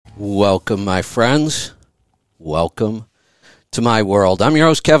Welcome, my friends. Welcome to my world. I'm your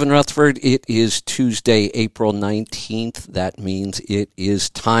host, Kevin Rutherford. It is Tuesday, April 19th. That means it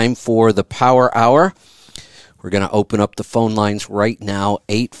is time for the Power Hour. We're going to open up the phone lines right now.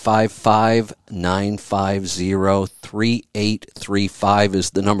 855-950-3835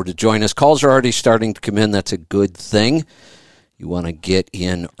 is the number to join us. Calls are already starting to come in. That's a good thing. You want to get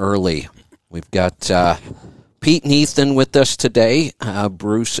in early. We've got Pete and Ethan with us today.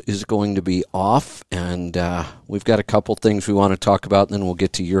 Bruce is going to be off, and we've got a couple things we want to talk about, and then we'll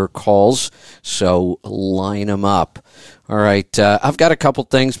get to your calls, so line them up. All right, I've got a couple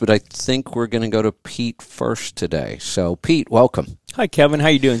things, but I think we're going to go to Pete first today. So, Pete, welcome. Hi, Kevin. How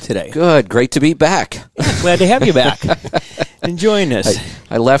you doing today? Good. Great to be back. Yeah, glad to have you back. Enjoying this.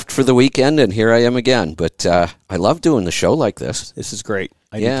 I left for the weekend, and here I am again, but I love doing the show like this. This is great.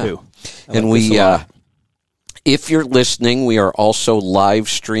 I do, too. And we... if you're listening, we are also live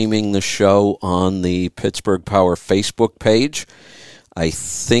streaming the show on the Pittsburgh Power Facebook page. I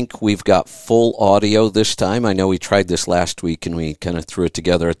think we've got full audio this time. I know we tried this last week and we kind of threw it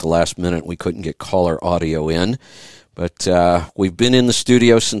together at the last minute. We couldn't get caller audio in. But we've been in the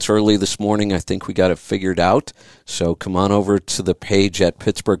studio since early this morning. I think we got it figured out. So come on over to the page at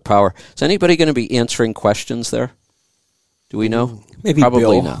Pittsburgh Power. Is anybody going to be answering questions there? Do we know? Maybe Probably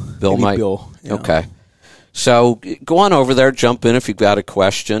Bill. not. Bill Maybe might. Bill, yeah. Okay. So go on over there, jump in if you've got a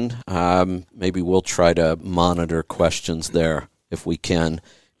question. Maybe we'll try to monitor questions there if we can,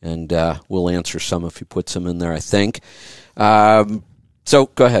 and we'll answer some if you put some in there, I think. So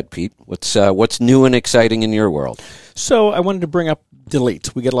go ahead, Pete. What's new and exciting in your world? So I wanted to bring up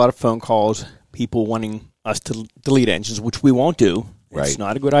deletes. We get a lot of phone calls, people wanting us to delete engines, which we won't do. Right. It's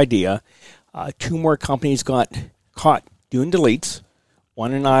not a good idea. 2 more companies got caught doing deletes,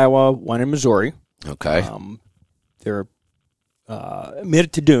 one in Iowa, one in Missouri. Okay. They're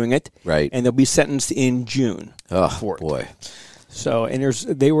admitted to doing it, right, and they'll be sentenced in June. Oh, for it. Boy. So, and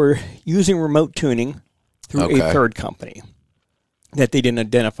they were using remote tuning through a third company that they didn't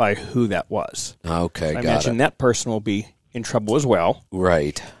identify who that was. Okay, so I got imagine it. That person will be in trouble as well.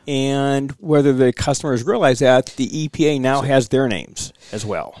 Right. And whether the customers realize that, the EPA now has their names as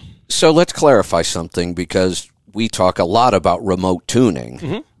well. So let's clarify something, because we talk a lot about remote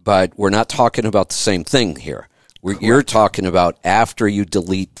tuning, but we're not talking about the same thing here. You're talking about after you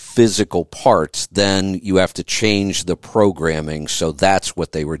delete physical parts, then you have to change the programming. So that's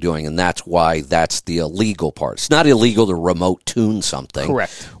what they were doing, and that's why that's the illegal part. It's not illegal to remote tune something.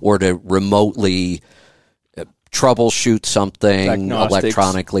 Correct. Or to remotely troubleshoot something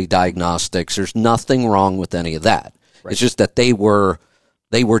electronically, diagnostics. There's nothing wrong with any of that. Right. It's just that they were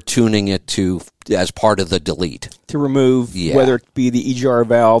tuning it to as part of the delete. To remove, whether it be the EGR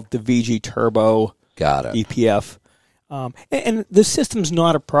valve, the VG turbo, got it, DPF. And the system's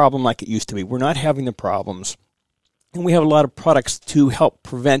not a problem like it used to be. We're not having the problems. And we have a lot of products to help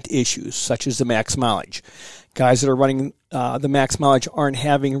prevent issues, such as the max mileage. Guys that are running the max mileage aren't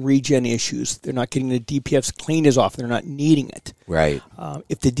having regen issues. They're not getting the DPFs cleaned as often. They're not needing it. Right.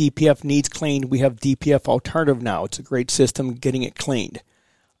 If the DPF needs cleaned, we have DPF Alternative now. It's a great system getting it cleaned.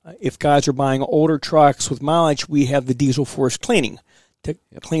 If guys are buying older trucks with mileage, we have the Diesel Force cleaning to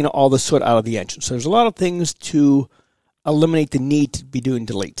clean all the soot out of the engine. So there's a lot of things to eliminate the need to be doing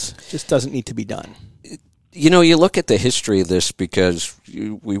deletes. It just doesn't need to be done. You know, you look at the history of this, because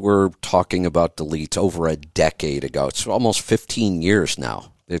we were talking about deletes over a decade ago. It's almost 15 years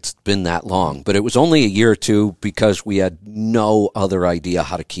now. It's been that long. But it was only a year or two because we had no other idea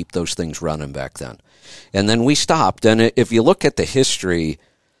how to keep those things running back then. And then we stopped. And if you look at the history,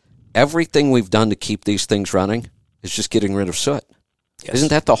 everything we've done to keep these things running is just getting rid of soot. Yes. Isn't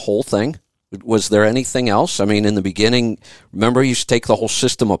that the whole thing? Was there anything else? I mean, in the beginning, remember, you used to take the whole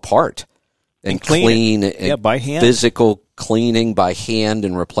system apart and clean it by hand. Physical cleaning by hand,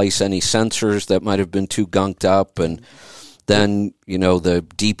 and replace any sensors that might have been too gunked up. And then, the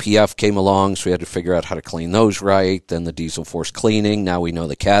DPF came along, so we had to figure out how to clean those right. Then the Diesel Force cleaning. Now we know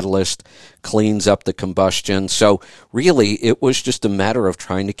the catalyst cleans up the combustion. So really, it was just a matter of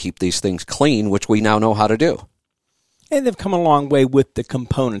trying to keep these things clean, which we now know how to do. And they've come a long way with the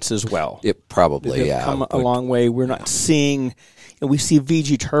components as well. It probably, they've come a long way. We're not seeing, we see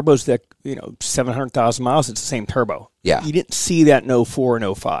VG turbos that, 700,000 miles, it's the same turbo. Yeah. You didn't see that in 04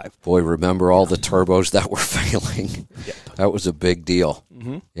 and 05. Boy, remember all the turbos that were failing. Yep. That was a big deal.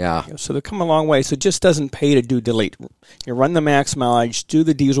 Mm-hmm. Yeah. So they've come a long way. So it just doesn't pay to do delete. You run the max mileage, do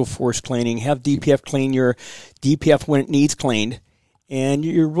the Diesel Force cleaning, have DPF clean your DPF when it needs cleaned, and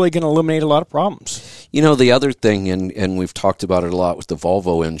you're really going to eliminate a lot of problems. You know, the other thing, and we've talked about it a lot with the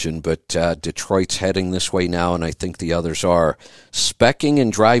Volvo engine, but Detroit's heading this way now, and I think the others are. Speccing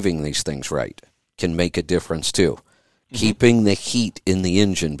and driving these things right can make a difference, too. Mm-hmm. Keeping the heat in the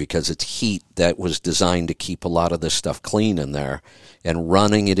engine, because it's heat that was designed to keep a lot of this stuff clean in there, and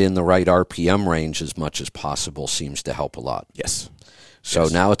running it in the right RPM range as much as possible seems to help a lot. Yes. So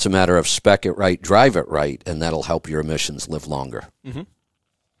now it's a matter of spec it right, drive it right, and that'll help your emissions live longer. Mm-hmm.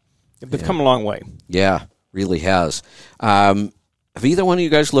 They've come a long way. Yeah, really has. Have either one of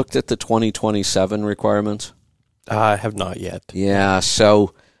you guys looked at the 2027 requirements? I have not yet. Yeah,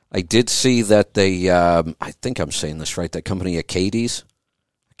 so I did see that they, I think I'm saying this right, that company Acades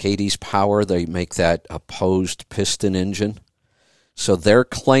Power, they make that opposed piston engine. So their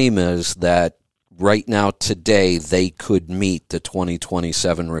claim is that right now, today, they could meet the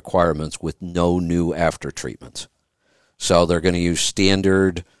 2027 requirements with no new after treatments. So they're going to use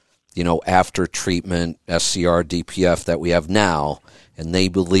standard, after treatment SCR DPF that we have now, and they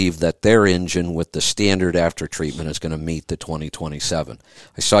believe that their engine with the standard after treatment is going to meet the 2027.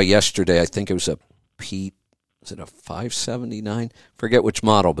 I saw yesterday, I think it was a 579? Forget which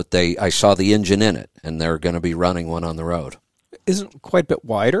model, but I saw the engine in it, and they're going to be running one on the road. Isn't it quite a bit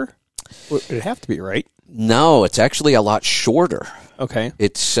wider? It'd have to be, right? No, it's actually a lot shorter. Okay.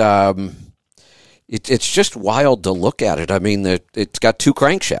 It's just wild to look at it. I mean, it's got two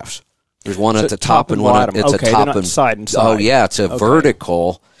crankshafts. There's one at the top and one at the top and side and side. Oh yeah, it's a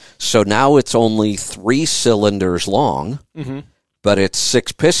vertical. So now it's only 3 cylinders long, but it's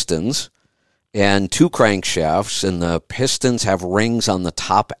 6 pistons and 2 crankshafts, and the pistons have rings on the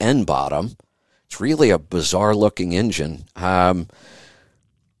top and bottom. It's really a bizarre looking engine.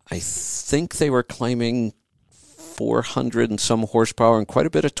 I think they were claiming 400 and some horsepower and quite a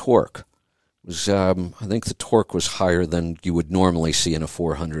bit of torque. It was, I think the torque was higher than you would normally see in a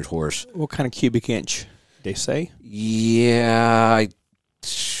 400 horse. What kind of cubic inch did they say? Yeah, I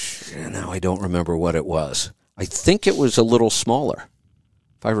don't remember what it was. I think it was a little smaller.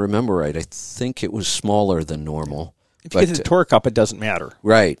 If I remember right, I think it was smaller than normal. If you get the torque up, it doesn't matter.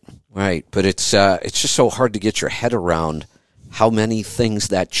 Right. But it's just so hard to get your head around how many things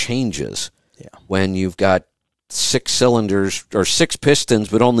that changes when you've got 6 cylinders or 6 pistons,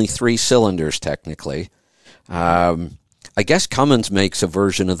 but only 3 cylinders technically. I guess Cummins makes a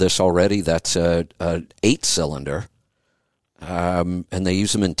version of this already that's a 8-cylinder, and they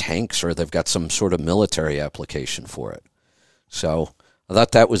use them in tanks, or they've got some sort of military application for it. So I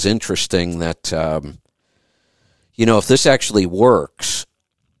thought that was interesting that, if this actually works,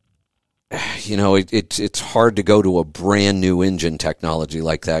 it's hard to go to a brand new engine technology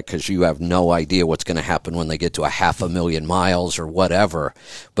like that because you have no idea what's going to happen when they get to 500,000 miles or whatever.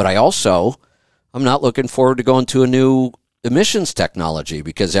 But I'm not looking forward to going to a new emissions technology,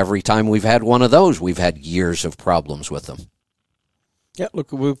 because every time we've had one of those, we've had years of problems with them. Yeah,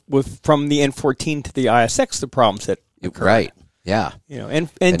 look, from the N14 to the ISX, the problems that occurred. Right. Yeah.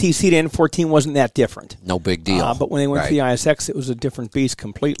 NTC to N14 wasn't that different. No big deal. But when they went to the ISX, it was a different beast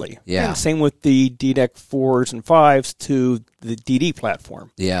completely. Yeah. And same with the DDEC 4s and 5s to the DD platform.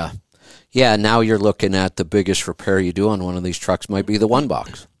 Yeah. Yeah, now you're looking at the biggest repair you do on one of these trucks might be the one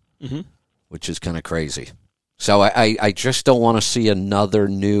box, which is kind of crazy. So I just don't want to see another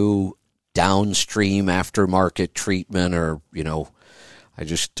new downstream aftermarket treatment, or, I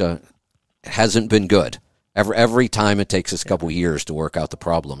just, it hasn't been good. Every time it takes us a couple years to work out the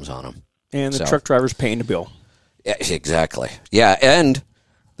problems on them. And the truck driver's paying the bill. Yeah, exactly. Yeah, and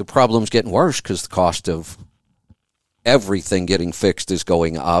the problem's getting worse because the cost of everything getting fixed is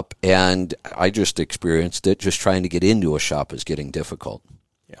going up, and I just experienced it. Just trying to get into a shop is getting difficult.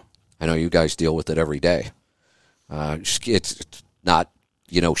 Yeah, I know you guys deal with it every day. It's not,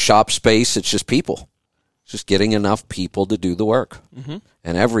 shop space. It's just people. It's just getting enough people to do the work,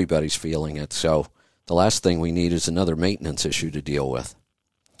 and everybody's feeling it. So the last thing we need is another maintenance issue to deal with.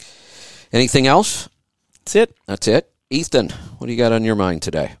 Anything else? That's it. Ethan, what do you got on your mind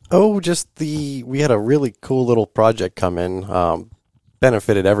today? Oh, we had a really cool little project come in,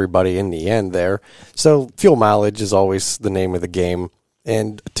 benefited everybody in the end there. So fuel mileage is always the name of the game,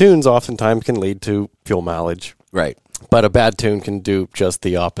 and tunes oftentimes can lead to fuel mileage. Right. But a bad tune can do just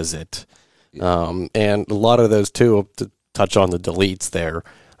the opposite. And a lot of those, too, to touch on the deletes there,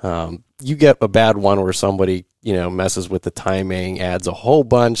 you get a bad one where somebody, messes with the timing, adds a whole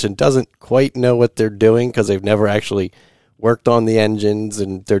bunch, and doesn't quite know what they're doing because they've never actually worked on the engines,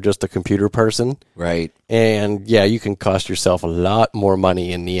 and they're just a computer person. Right. And, you can cost yourself a lot more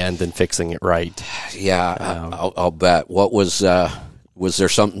money in the end than fixing it right. Yeah, I'll bet. What was Was there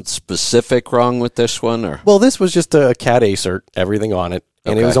something specific wrong with this one, or? Well, this was just a Cat Acert, everything on it,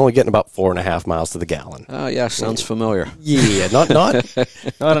 and it Okay. was only getting about 4.5 miles to the gallon. Oh, yeah, sounds familiar. Yeah, not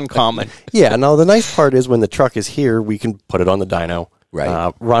Not uncommon. Yeah, no, the nice part is when the truck is here, we can put it on the dyno,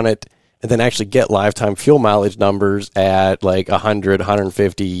 Right. run it, and then actually get lifetime fuel mileage numbers at like 100,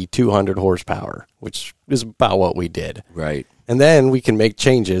 150, 200 horsepower, which is about what we did. Right. And then we can make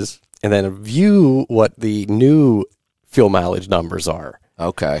changes and then view what the new fuel mileage numbers are.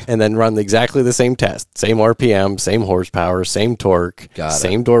 Okay. And then run exactly the same test, same RPM, same horsepower, same torque, Got it.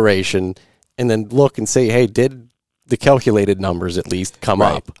 same duration, and then look and say, hey, did the calculated numbers at least come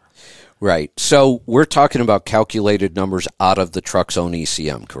Right. up? Right. So we're talking about calculated numbers out of the truck's own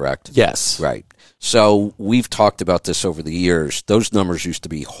ECM, correct? Yes. Right. So we've talked about this over the years. Those numbers used to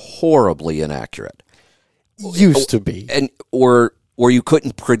be horribly inaccurate, Used to be. and or you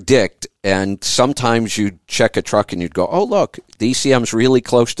couldn't predict. And sometimes you'd check a truck and you'd go, "Oh, look, the ECM's really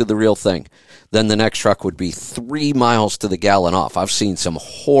close to the real thing." Then the next truck would be 3 miles to the gallon off. I've seen some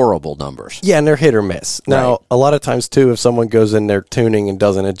horrible numbers. Yeah, and they're hit or miss. Now, Right. a lot of times, too, if someone goes in there tuning and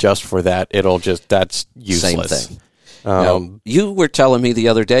doesn't adjust for that, that's useless. Same thing. Now, you were telling me the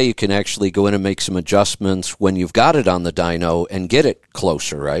other day you can actually go in and make some adjustments when you've got it on the dyno and get it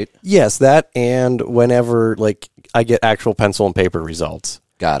closer, right? Yes, that, and whenever, like, I get actual pencil and paper results.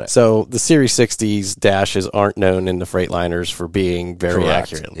 Got it. So the Series 60s dashes aren't known in the Freightliners for being very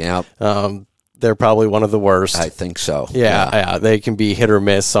Correct. accurate. Yeah, They're probably one of the worst. I think so. Yeah, they can be hit or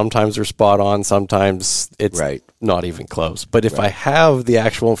miss. Sometimes they're spot on. Sometimes it's Right. not even close. But if I have the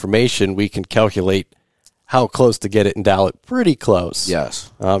actual information, we can calculate how close to get it and dial it pretty close.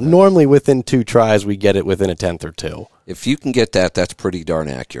 Yes. Normally within 2 tries, we get it within a tenth or 2. If you can get that, that's pretty darn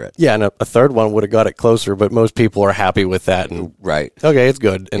accurate. Yeah, and a third one would have got it closer, but most people are happy with that. And Right. okay, it's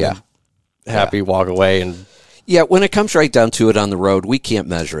good. And Yeah. happy, walk away. And Yeah, when it comes right down to it on the road, we can't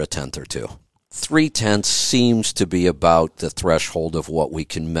measure a tenth or two. 0.3 seems to be about the threshold of what we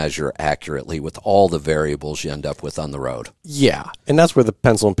can measure accurately with all the variables you end up with on the road. yeah, and that's where the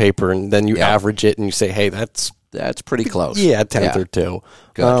pencil and paper, and then you Yeah. average it and you say, hey, that's That's pretty close. a tenth or 2.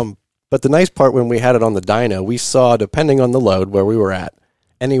 Good. But the nice part when we had it on the dyno, we saw, depending on the load where we were at,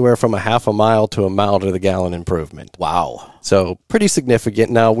 anywhere from a half a mile to a mile to the gallon improvement. Wow. So pretty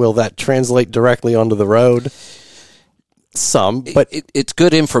significant. Now, will that translate directly onto the road? Some, but It's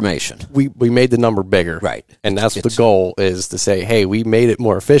good information. we made the number bigger. Right. And that's the It's- goal, is to say, hey, we made it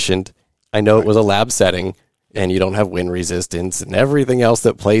more efficient. I know it was a lab setting, and you don't have wind resistance and everything else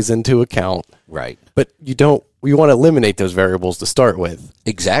that plays into account. Right. But we want to eliminate those variables to start with.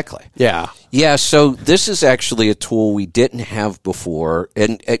 Exactly. Yeah. Yeah, so this is actually a tool we didn't have before.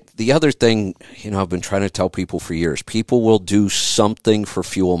 And the other thing, I've been trying to tell people for years, people will do something for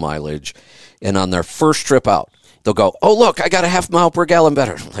fuel mileage, and on their first trip out, they'll go, "Oh, look, I got a half mile per gallon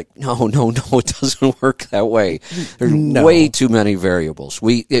better." I'm like, no, it doesn't work that way. There's way too many variables.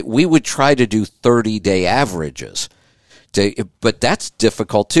 We would try to do 30-day averages. But that's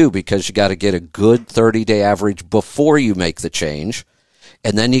difficult too, because you got to get a good 30-day average before you make the change,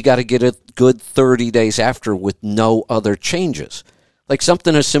 and then you got to get a good 30 days after with no other changes. Like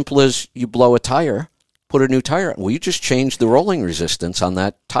something as simple as you blow a tire, put a new tire on. Well, you just change the rolling resistance on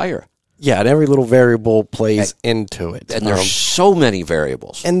that tire. Yeah, and every little variable plays into it. And there's so many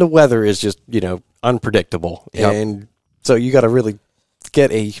variables. And the weather is just, unpredictable. Yep. And so you got to really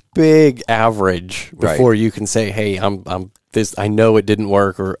get a big average before you can say, hey, I'm this, I know it didn't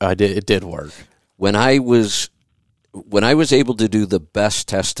work, or it did work. When I was able to do the best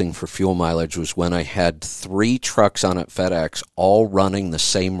testing for fuel mileage was when I had 3 trucks on at FedEx all running the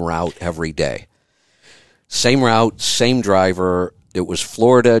same route every day. Same route, same driver. It was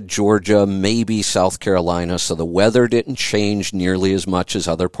Florida, Georgia, maybe South Carolina, so the weather didn't change nearly as much as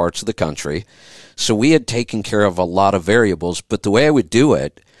other parts of the country. So we had taken care of a lot of variables, but the way I would do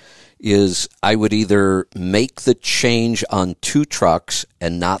it is I would either make the change on 2 trucks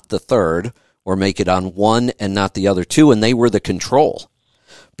and not the third, or make it on 1 and not the other 2, and they were the control.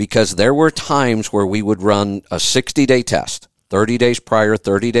 Because there were times where we would run a 60-day test, 30 days prior,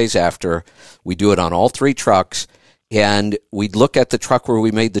 30 days after. We do it on all 3 trucks, and we'd look at the truck where we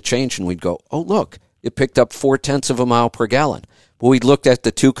made the change, and we'd go, oh, look, it picked up 0.4 of a mile per gallon. But we'd looked at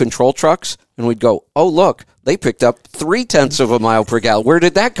the 2 control trucks, and we'd go, oh, look, they picked up 0.3 of a mile per gallon. Where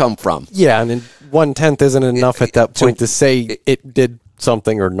did that come from? Yeah, and then 1/10 isn't enough at that point to say it did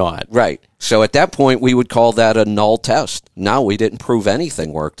something or not. Right. So at that point, we would call that a null test. Now we didn't prove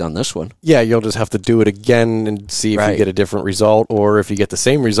anything worked on this one. Yeah, you'll just have to do it again and see if you get a different result, or if you get the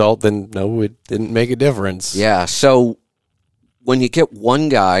same result, then no, it didn't make a difference. Yeah. So when you get one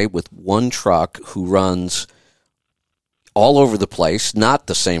guy with one truck who runs all over the place, not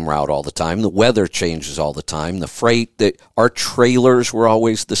the same route all the time. The weather changes all the time. The freight, our trailers were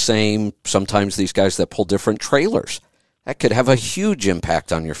always the same. Sometimes these guys that pull different trailers, that could have a huge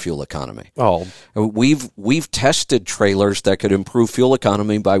impact on your fuel economy. Oh, We've tested trailers that could improve fuel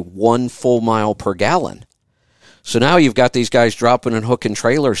economy by 1 full mile per gallon. So now you've got these guys dropping and hooking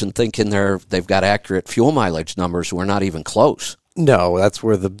trailers and thinking they've got accurate fuel mileage numbers. We're not even close. no, that's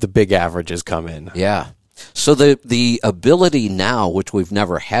where the big averages come in. Yeah. So the ability now, which we've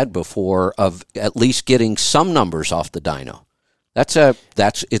never had before, of at least getting some numbers off the dyno,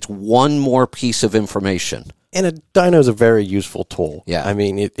 it's one more piece of information. And a dyno is a very useful tool. Yeah. I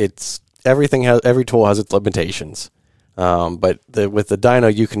mean, every tool has its limitations. But with the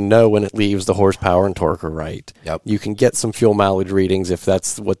dyno, you can know when it leaves the horsepower and torque are right. Yep. You can get some fuel mileage readings if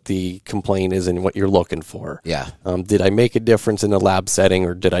that's what the complaint is and what you're looking for. Yeah. Did I make a difference in the lab setting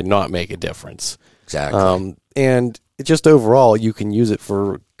or did I not make a difference? Exactly. And just overall, you can use it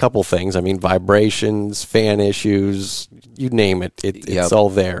for a couple things. I mean, vibrations, fan issues, you name it. It's all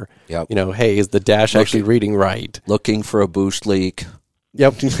there. Yep. Hey, is the dash actually reading right? Looking for a boost leak.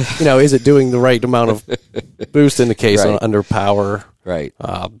 Yep. Is it doing the right amount of boost in the case under power? Right.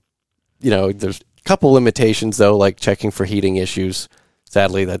 There's a couple limitations, though, like checking for heating issues.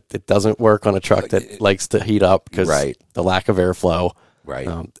 Sadly, that it doesn't work on a truck that likes to heat up because the lack of airflow. Right.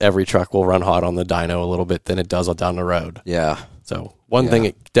 Every truck will run hot on the dyno a little bit than it does down the road. Yeah. So one thing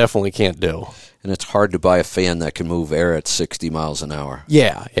it definitely can't do. And it's hard to buy a fan that can move air at 60 miles an hour.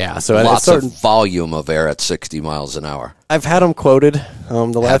 Yeah. So lots of volume of air at 60 miles an hour. I've had them quoted.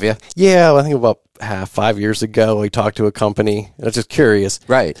 Have you? Yeah, I think about 5 years ago, we talked to a company. I was just curious.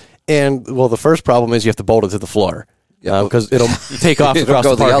 Right. And, the first problem is you have to bolt it to the floor. Because it'll take off across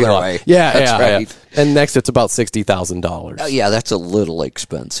go the parking the other lot. way. Yeah, that's right. Yeah. And next, it's about $60,000. Yeah, that's a little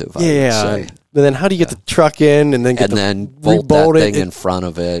expensive. I would say. But then how do you get the truck in and then bolt that thing in front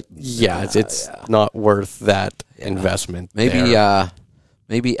of it? Yeah, it's not worth that investment. Maybe Al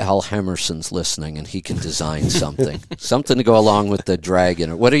Hemerson's listening and he can design something to go along with the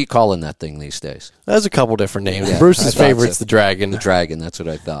Dragon. What are you calling that thing these days? There's a couple different names. Yeah, Bruce's favorite's the Dragon. The Dragon. That's what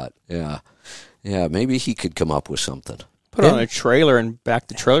I thought. Yeah. Yeah, maybe he could come up with something. Put on a trailer and back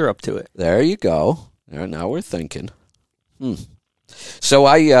the trailer up to it. There you go. Now we're thinking. So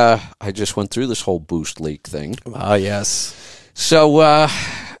I just went through this whole boost leak thing. Ah, yes. So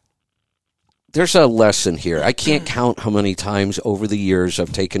there's a lesson here. I can't count how many times over the years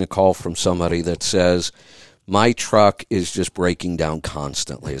I've taken a call from somebody that says, my truck is just breaking down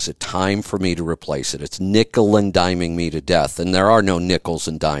constantly. Is it time for me to replace it? It's nickel and diming me to death. And there are no nickels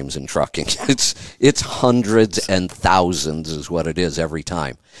and dimes in trucking. It's hundreds and thousands is what it is every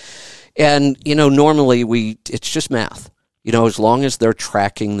time. And, normally it's just math. As long as they're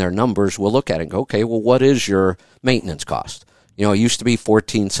tracking their numbers, we'll look at it and go, okay, well, what is your maintenance cost? It used to be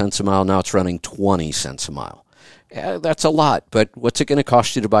 14 cents a mile. Now it's running 20 cents a mile. Yeah, that's a lot. But what's it going to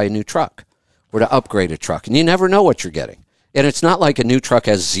cost you to buy a new truck? Or to upgrade a truck, and you never know what you're getting. And it's not like a new truck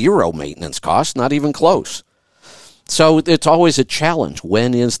has zero maintenance costs, not even close. So it's always a challenge.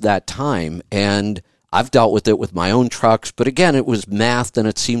 When is that time? And I've dealt with it with my own trucks, but again, it was math, and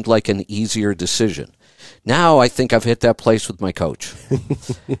it seemed like an easier decision. Now I think I've hit that place with my coach.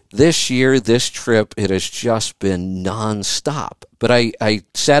 This year, this trip, it has just been nonstop. But I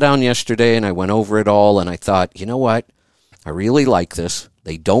sat down yesterday, and I went over it all, and I thought, you know what? I really like this.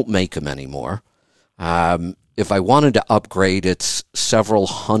 They don't make them anymore. If I wanted to upgrade, it's several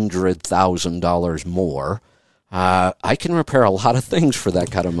 $100,000 more. I can repair a lot of things for that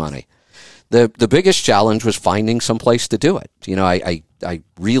kind of money. The biggest challenge was finding some place to do it. I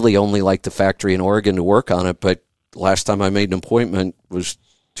really only like the factory in Oregon to work on it, but last time I made an appointment was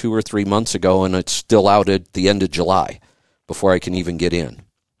 2 or 3 months ago, and it's still out at the end of July before I can even get in.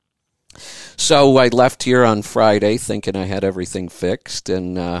 So I left here on Friday thinking I had everything fixed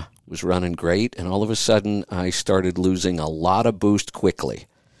and was running great. And all of a sudden, I started losing a lot of boost quickly.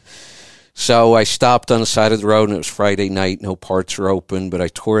 So I stopped on the side of the road, and it was Friday night. No parts were open, but I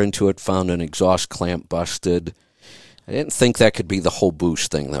tore into it, found an exhaust clamp busted. I didn't think that could be the whole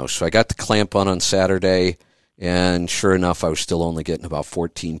boost thing, though. So I got the clamp on Saturday, and sure enough, I was still only getting about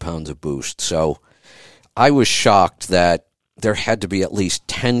 14 pounds of boost. So I was shocked that there had to be at least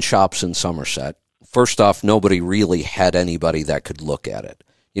 10 shops in Somerset. First off, nobody really had anybody that could look at it.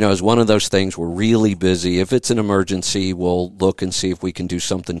 It was one of those things, we're really busy. If it's an emergency, we'll look and see if we can do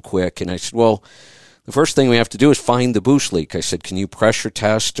something quick. And I said, well, the first thing we have to do is find the boost leak. I said, can you pressure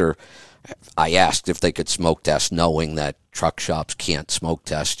test? Or I asked if they could smoke test, knowing that truck shops can't smoke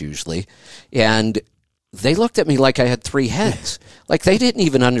test usually. And they looked at me like I had 3 heads. Like they didn't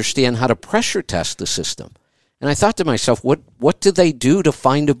even understand how to pressure test the system. And I thought to myself, what did they do to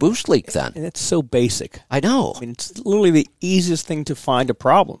find a boost leak then? And it's so basic. I know. I mean, it's literally the easiest thing to find a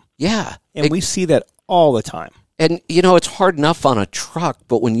problem. Yeah. And we see that all the time. And, it's hard enough on a truck,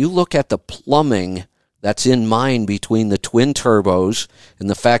 but when you look at the plumbing that's in mine between the twin turbos and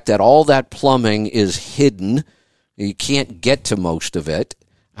the fact that all that plumbing is hidden, you can't get to most of it,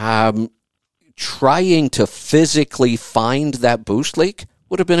 trying to physically find that boost leak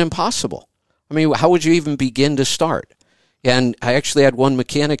would have been impossible. I mean, how would you even begin to start? And I actually had one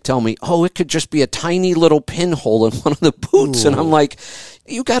mechanic tell me, it could just be a tiny little pinhole in one of the boots. Ooh. And I'm like,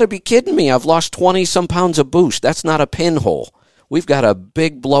 you got to be kidding me. I've lost 20-some pounds of boost. That's not a pinhole. We've got a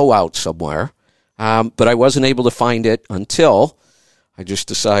big blowout somewhere. But I wasn't able to find it until I just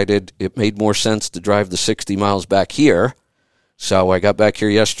decided it made more sense to drive the 60 miles back here. So I got back here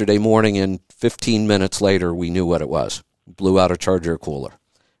yesterday morning, and 15 minutes later, we knew what it was. Blew out a Charger cooler.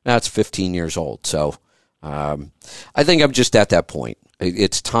 That's 15 years old. So I think I'm just at that point.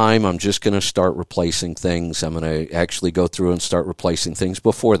 It's time. I'm just going to start replacing things. I'm going to actually go through and start replacing things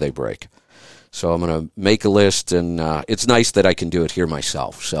before they break. So I'm going to make a list, and it's nice that I can do it here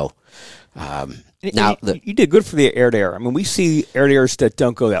myself. So now you did good for the air-to-air. I mean, we see air-to-airs that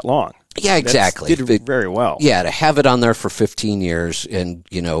don't go that long. Yeah, exactly. Did very well. Yeah, to have it on there for 15 years, and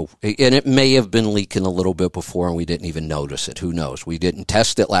and it may have been leaking a little bit before, and we didn't even notice it. Who knows? We didn't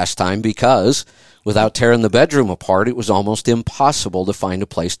test it last time because without tearing the bedroom apart, it was almost impossible to find a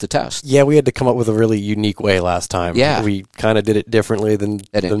place to test. Yeah, we had to come up with a really unique way last time. Yeah, we kind of did it differently than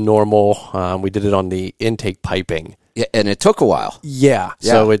the normal. We did it on the intake piping. Yeah, and it took a while. Yeah.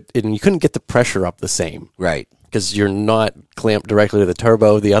 So and you couldn't get the pressure up the same. Right. Because you're not clamped directly to the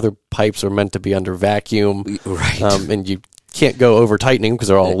turbo. The other pipes are meant to be under vacuum. Right. And you can't go over tightening because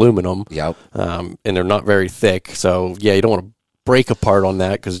they're all aluminum. Yep. And they're not very thick. So, yeah, you don't want to break apart on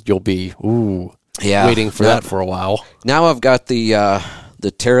that because you'll be waiting for that for a while. Now I've got the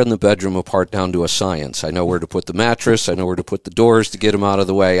tearing the bedroom apart down to a science. I know where to put the mattress. I know where to put the doors to get them out of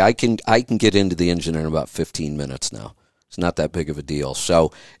the way. I can get into the engine in about 15 minutes now. It's not that big of a deal.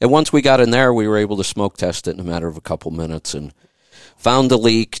 So, and once we got in there, we were able to smoke test it in a matter of a couple minutes and found the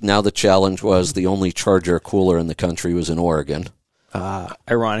leak. Now the challenge was the only Charger cooler in the country was in Oregon.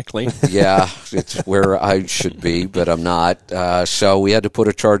 Ironically. Yeah, it's where I should be, but I'm not. So we had to put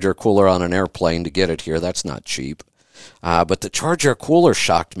a Charger cooler on an airplane to get it here. That's not cheap. But the Charger cooler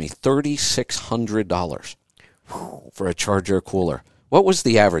shocked me, $3,600 for a Charger cooler. What was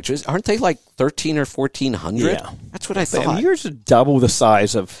the average? Aren't they like $1,300 or $1,400? Yeah. That's what I thought. Yours is double the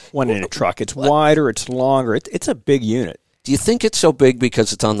size of one in a truck. It's wider, it's longer. It's a big unit. Do you think it's so big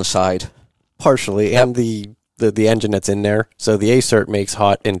because it's on the side? Partially, and the engine that's in there. So the ACERT makes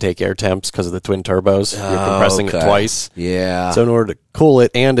hot intake air temps because of the twin turbos. You're compressing it twice. Yeah. So in order to cool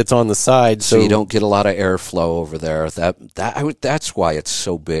it, and it's on the side, so you don't get a lot of airflow over there. That's why it's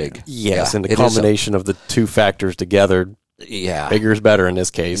so big. Yes, and the combination of the two factors together. Yeah. Bigger is better in this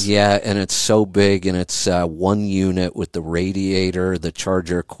case. Yeah, and it's so big, and it's one unit with the radiator, the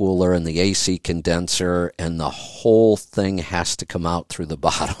Charger cooler, and the AC condenser, and the whole thing has to come out through the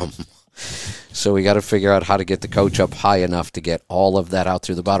bottom. So we got to figure out how to get the coach up high enough to get all of that out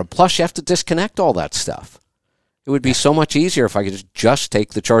through the bottom. Plus, you have to disconnect all that stuff. It would be so much easier if I could just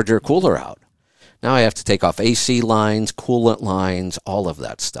take the Charger cooler out. Now I have to take off AC lines, coolant lines, all of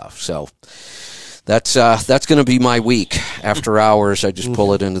that stuff. So that's going to be my week. After hours, I just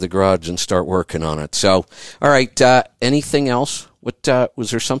pull it into the garage and start working on it. So, all right, anything else? What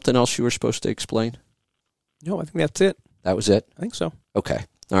was there something else you were supposed to explain? No, I think that's it. That was it? I think so. Okay.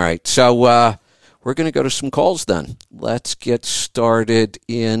 All right. So we're going to go to some calls then. Let's get started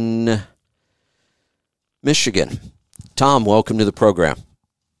in Michigan. Tom, welcome to the program.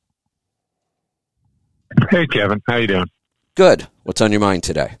 Hey, Kevin. How you doing? Good. What's on your mind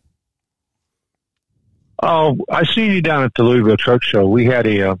today? Oh, I seen you down at the Louisville Truck Show. We had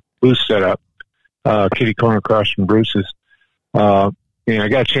a booth set up, kitty corner across from Bruce's. And I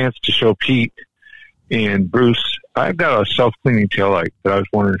got a chance to show Pete and Bruce. I've got a self-cleaning taillight that I was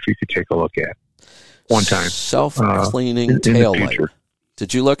wondering if you could take a look at one time. Self-cleaning taillight.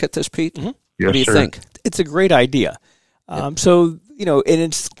 Did you look at this, Pete? Mm-hmm. Yes, what do you think? It's a great idea. So, and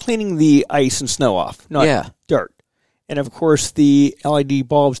it's cleaning the ice and snow off, not dirt. And, of course, the LED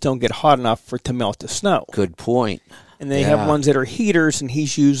bulbs don't get hot enough to melt the snow. Good point. And they have ones that are heaters, and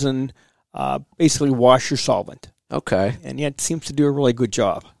he's using basically washer solvent. Okay. And, it seems to do a really good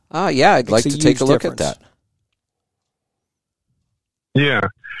job. I'd like to take a look at that. Yeah,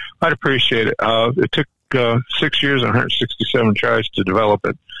 I'd appreciate it. It took 6 years and 167 tries to develop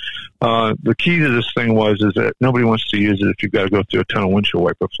it. The key to this thing is that nobody wants to use it if you've got to go through a ton of windshield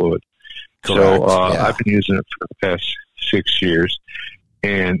wiper fluid. Correct, So yeah. I've been using it for the past 6 years,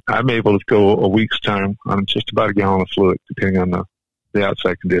 and I'm able to go a week's time on just about a gallon of fluid, depending on the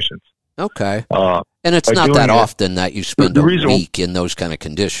outside conditions. Okay. Uh, And it's by not doing that it- often that you spend the a reason- week in those kind of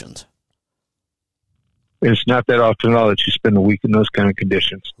conditions. it's not that often at all that you spend a week in those kind of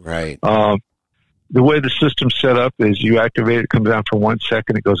conditions. Right. The way the system's set up is you activate it, comes on for 1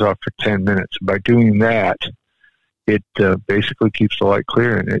 second, it goes off for 10 minutes. By doing that, it basically keeps the light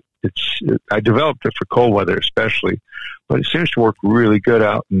clear. And I developed it for cold weather especially, but it seems to work really good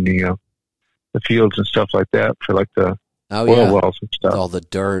out in the fields and stuff like that for like the Oh, oil yeah. wells and stuff. All the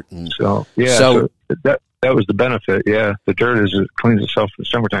dirt and So, yeah, So- so that was the benefit. Yeah, the dirt it cleans itself in the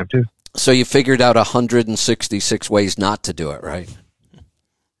summertime too. so you figured out 166 ways not to do it, right?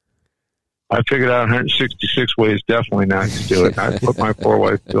 I figured out 166 ways definitely not to do it. I put my poor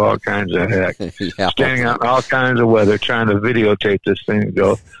wife through all kinds of heck. Yeah. Standing out in all kinds of weather, trying to videotape this thing and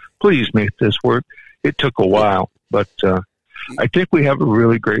go, please make this work. It took a while, but I think we have a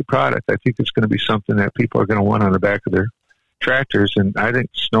really great product. I think it's going to be something that people are going to want on the back of their tractors, and I think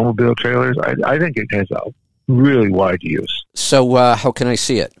snowmobile trailers, I think it has a really wide use. So how can I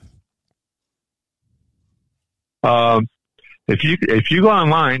see it? If you go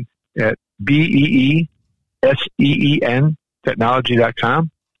online at BEESEEN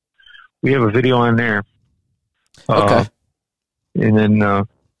technology.com, we have a video on there. Okay. And then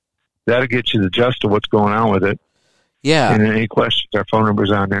that'll get you the gist of what's going on with it. Yeah, And any questions, our phone number's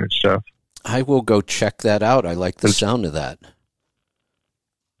on there and stuff. I will go check that out. I like the sound of that.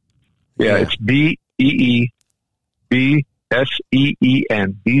 Yeah, it's BEEBSEEN,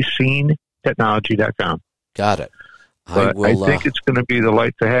 BSEEN technology.com. Got it. But I think it's going to be the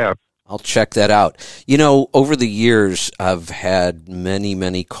light to have. I'll check that out. You know, over the years, I've had many,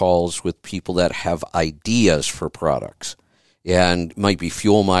 many calls with people that have ideas for products. And it might be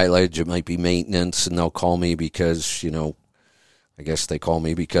fuel mileage, it might be maintenance, and they'll call me because, you know, I guess they call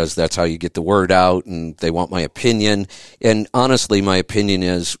me because that's how you get the word out, and they want my opinion. And honestly, my opinion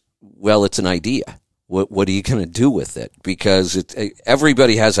is, well, it's an idea. What are you going to do with it? Because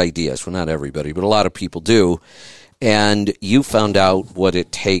everybody has ideas. Well, not everybody, but a lot of people do. And you found out what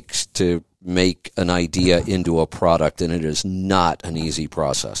it takes to make an idea into a product, and it is not an easy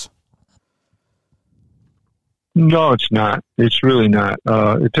process. No, it's not. It's really not.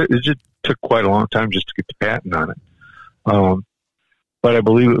 It just took quite a long time just to get the patent on it. But I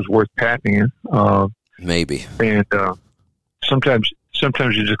believe it was worth patenting it. Maybe. And sometimes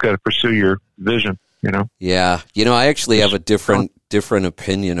you just got to pursue your vision, you know? Yeah. You know, I actually have a different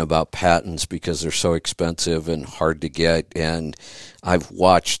opinion about patents because they're so expensive and hard to get. And I've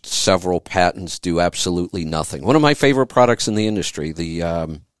watched several patents do absolutely nothing. One of my favorite products in the industry,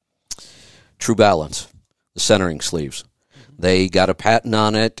 the True Balance, the centering sleeves. They got a patent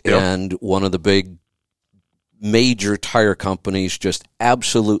on it, Yep. and one of the big major tire companies just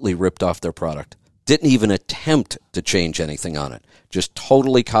absolutely ripped off their product. Didn't even attempt to change anything on it. Just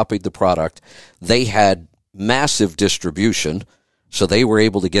totally copied the product. They had massive distribution, so they were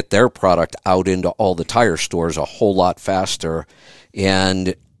able to get their product out into all the tire stores a whole lot faster.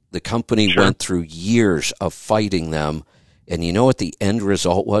 And the company went through years of fighting them. And you know what the end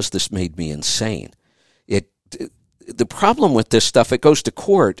result was? This made me insane. The problem with this stuff, it goes to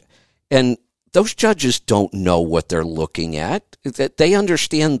court, and those judges don't know what they're looking at. They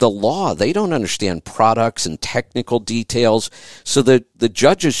understand the law. They don't understand products and technical details. So the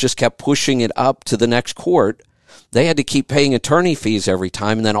judges just kept pushing it up to the next court. They had to keep paying attorney fees every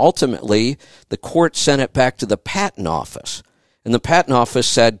time. And then ultimately, the court sent it back to the patent office. And the patent office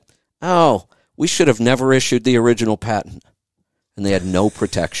said, oh, we should have never issued the original patent. And they had no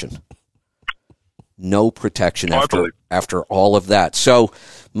protection. No protection after all of that. So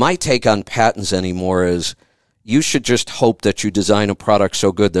my take on patents anymore is you should just hope that you design a product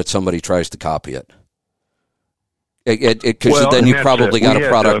so good that somebody tries to copy it. Because then you probably got a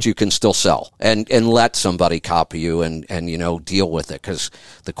product you can still sell and let somebody copy you and you know, deal with it, because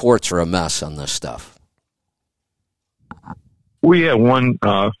the courts are a mess on this stuff. We had one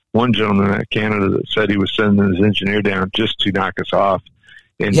gentleman in Canada that said he was sending his engineer down just to knock us off.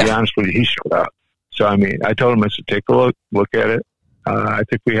 And to be honest with you, he showed up. So, I mean, I told him, I said, take a look at it. I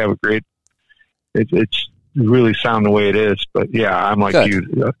think we have a great, it's really sound the way it is. But, yeah, I'm like you.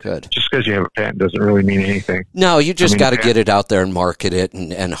 Good. Just because you have a patent doesn't really mean anything. No, you just got to get it out there and market it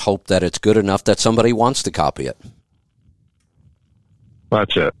and hope that it's good enough that somebody wants to copy it.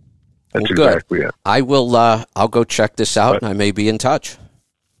 That's it. That's well, exactly it. I will, I'll go check this out, and I may be in touch.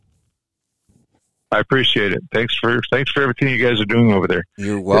 I appreciate it. Thanks for everything you guys are doing over there.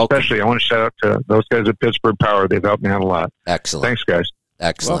 You're welcome. Especially, I want to shout out to those guys at Pittsburgh Power. They've helped me out a lot. Excellent. Thanks, guys.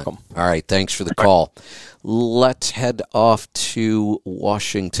 Excellent. Welcome. All right, thanks for the call. Let's head off to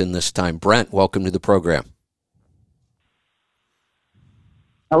Washington this time. Brent, welcome to the program.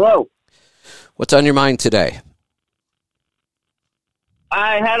 Hello. What's on your mind today?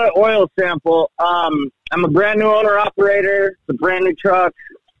 I had an oil sample. I'm a brand new owner operator. It's a brand new truck.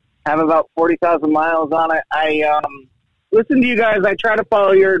 I have about 40,000 miles on it. I listen to you guys. I try to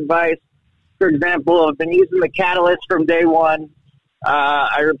follow your advice. For example, I've been using the catalyst from day one.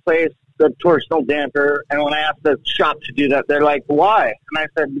 I replaced the torsional damper, and when I asked the shop to do that, they're like, "Why?" And I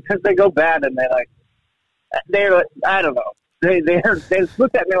said, "Because they go bad." And they're like, I don't know. They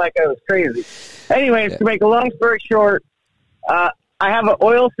looked at me like I was crazy. Anyways, to make a long story short, I have an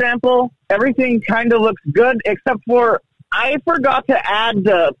oil sample. Everything kind of looks good, except for I forgot to add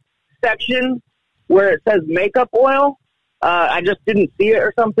the section where it says makeup oil. I just didn't see it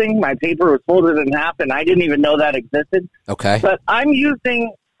or something. My paper was folded in half, and I didn't even know that existed. Okay. But I'm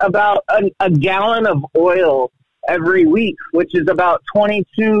using about a gallon of oil every week, which is about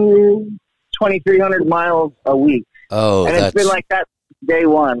 2,300 miles a week. Oh, and it's been like that day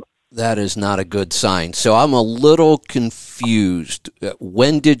one. That is not a good sign. So I'm a little confused.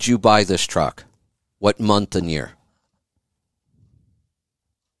 When did you buy this truck? What month and year?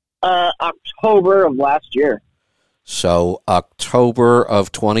 October of last year. So October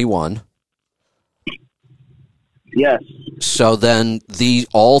of 21. Yes. So then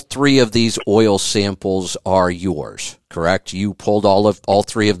all three of these oil samples are yours, correct? You pulled all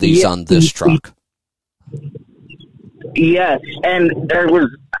three of these on this truck. Yes, and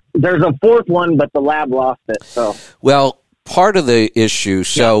there's a fourth one, but the lab lost it. So well, part of the issue.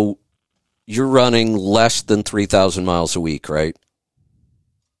 So you're running less than 3,000 miles a week, right?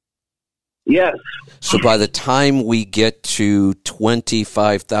 Yes. So by the time we get to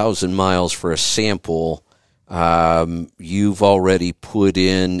 25,000 miles for a sample, you've already put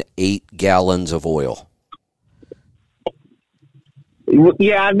in 8 gallons of oil.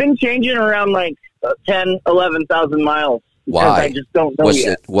 Yeah, I've been changing around like 10, 11,000 miles. Why? I just don't know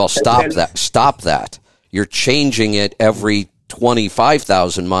yet. Well, stop that. Stop that. You're changing it every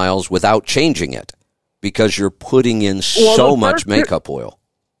 25,000 miles without changing it because you're putting in so much makeup oil.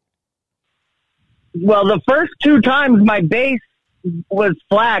 Well, the first 2 times my base was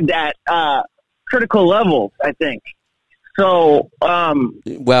flagged at critical levels, I think. So,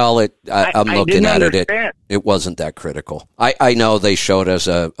 well, I'm looking at it. It wasn't that critical. I know they showed us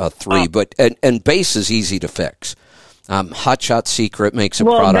a 3, but and base is easy to fix. Hot Shot Secret makes a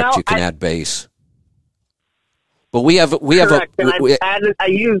product you can add base. But we have I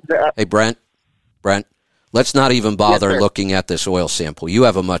used Hey, Brent, let's not even bother looking at this oil sample. You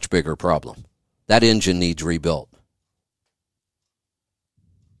have a much bigger problem. That engine needs rebuilt.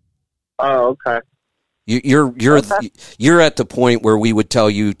 Oh, okay. You're at the point where we would tell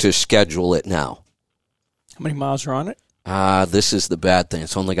you to schedule it now. How many miles are on it? This is the bad thing.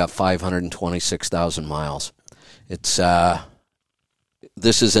 It's only got 526,000 miles. It's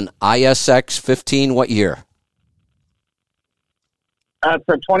this is an ISX 15. What year? It's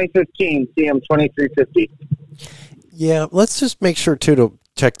a 2015 CM 2350. Yeah, let's just make sure to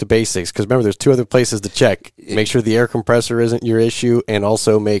check the basics, because remember, there's 2 other places to check. Make sure the air compressor isn't your issue, and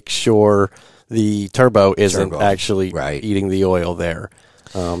also make sure the turbo isn't actually eating the oil there.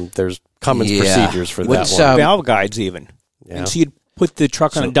 There's Cummins procedures for that one. Valve guides even. Yeah. And so you'd put the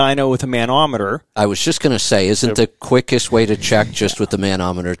truck on a dyno with a manometer. I was just going to say, isn't the quickest way to check just with the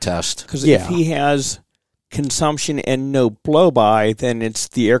manometer test? Because if he has consumption and no blow-by, then it's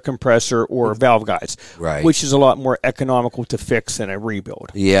the air compressor or valve guides, which is a lot more economical to fix than a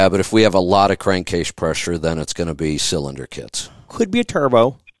rebuild. Yeah, but if we have a lot of crankcase pressure, then it's going to be cylinder kits. Could be a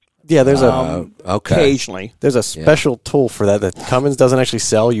turbo. Yeah, there's occasionally. There's a special tool for that Cummins doesn't actually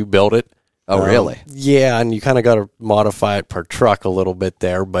sell. You build it. Oh, really? Yeah, and you kind of got to modify it per truck a little bit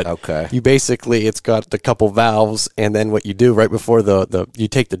there. But you basically, it's got a couple valves, and then what you do right before you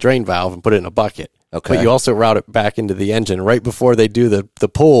take the drain valve and put it in a bucket. Okay. But you also route it back into the engine. Right before they do the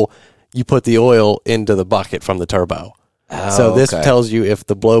pull, you put the oil into the bucket from the turbo. So this tells you if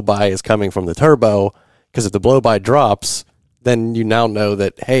the blow-by is coming from the turbo, because if the blow-by drops, then you now know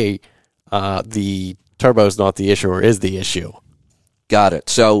that, hey, the turbo is not the issue or is the issue. Got it.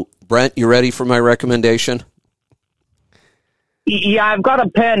 So, Brent, you ready for my recommendation? Yeah, I've got a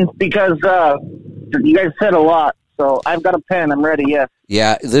pen because you guys said a lot. So I've got a pen. I'm ready, yes.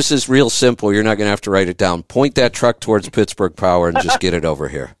 Yeah, this is real simple. You're not going to have to write it down. Point that truck towards Pittsburgh Power and just get it over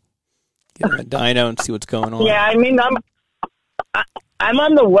here. Get a dyno and see what's going on. Yeah, I mean, I'm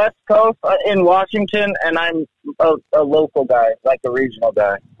on the West Coast in Washington, and I'm a local guy, like a regional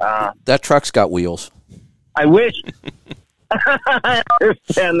guy. That truck's got wheels. I wish I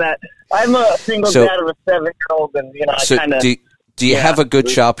understand that. I'm a single dad of a 7-year-old, and I kind of. Do you have a good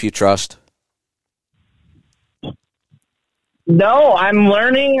shop you trust? No, I'm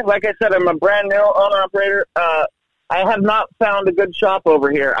learning. Like I said, I'm a brand new owner-operator. I have not found a good shop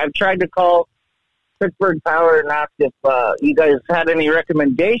over here. I've tried to call Pittsburgh Power and ask if you guys had any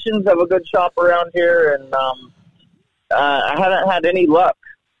recommendations of a good shop around here, and I haven't had any luck.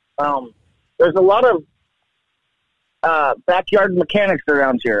 There's a lot of backyard mechanics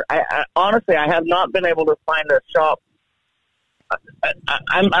around here. I honestly, I have not been able to find a shop.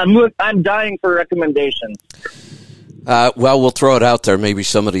 I'm dying for recommendations. Well, we'll throw it out there. Maybe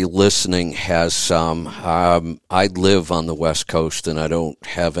somebody listening has some. I live on the West Coast, and I don't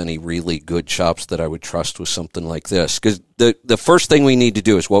have any really good shops that I would trust with something like this. Because the first thing we need to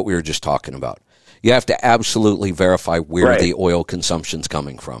do is what we were just talking about. You have to absolutely verify where the oil consumption's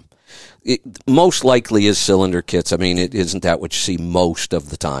coming from. It most likely is cylinder kits. I mean, it isn't that what you see most of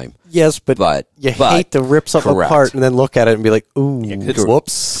the time. Yes, but you hate to rip something apart and then look at it and be like, ooh,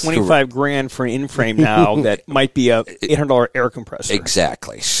 whoops. $25,000 for an in-frame now that might be a $800 air compressor.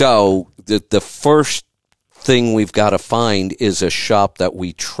 Exactly. So the first thing we've got to find is a shop that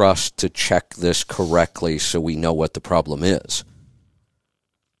we trust to check this correctly so we know what the problem is.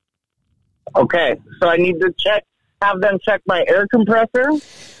 Okay, so I need to have them check my air compressor?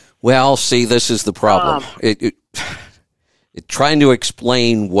 Well, see, this is the problem. Trying to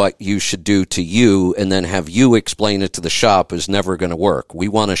explain what you should do to you and then have you explain it to the shop is never going to work. We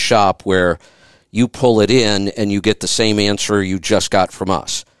want a shop where you pull it in and you get the same answer you just got from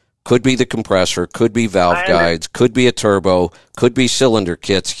us. Could be the compressor, could be valve guides, could be a turbo, could be cylinder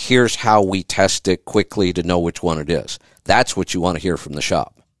kits. Here's how we test it quickly to know which one it is. That's what you want to hear from the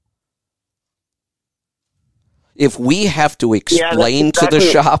shop. If we have to explain to the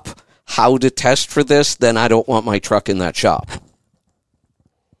shop how to test for this, then I don't want my truck in that shop.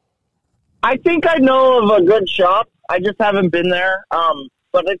 I think I know of a good shop. I just haven't been there.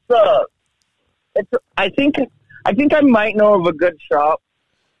 But I think I might know of a good shop.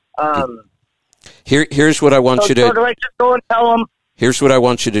 Here's what I want you to. So do I just go and tell them? Here's what I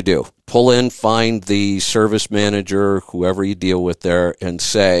want you to do. Pull in, find the service manager, whoever you deal with there, and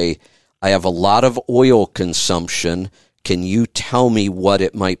say, I have a lot of oil consumption. Can you tell me what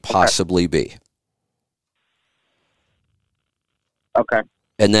it might possibly be? Okay.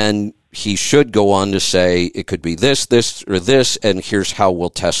 And then he should go on to say, it could be this, this, or this, and here's how we'll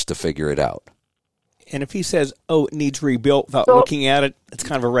test to figure it out. And if he says, oh, it needs rebuilt without looking at it, it's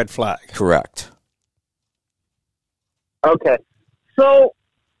kind of a red flag. Correct. Okay. So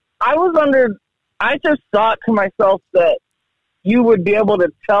I just thought to myself that you would be able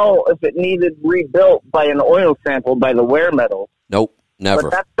to tell if it needed rebuilt by an oil sample, by the wear metal. Nope, never.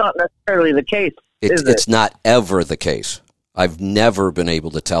 But that's not necessarily the case, is it? It's not ever the case. I've never been able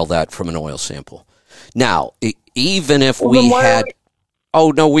to tell that from an oil sample. Now, even if we had...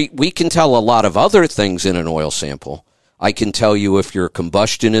 Oh, no, we can tell a lot of other things in an oil sample. I can tell you if your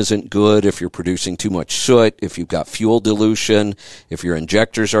combustion isn't good, if you're producing too much soot, if you've got fuel dilution, if your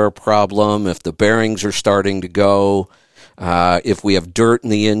injectors are a problem, if the bearings are starting to go... if we have dirt in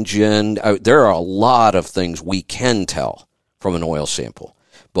the engine, there are a lot of things we can tell from an oil sample.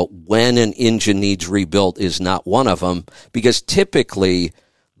 But when an engine needs rebuilt is not one of them, because typically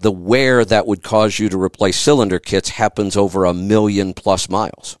the wear that would cause you to replace cylinder kits happens over 1 million plus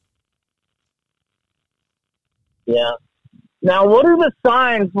miles. Yeah. Now, what are the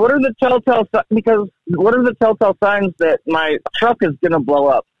signs? What are the telltale signs that my truck is going to blow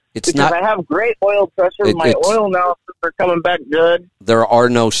up? I have great oil pressure. My oil analysis are coming back good. There are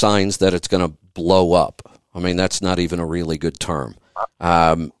no signs that it's going to blow up. I mean, that's not even a really good term.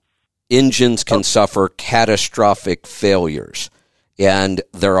 Engines can suffer catastrophic failures, and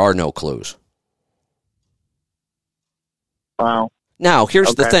there are no clues. Wow. Now,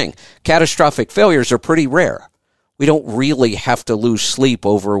 here's the thing. Catastrophic failures are pretty rare. We don't really have to lose sleep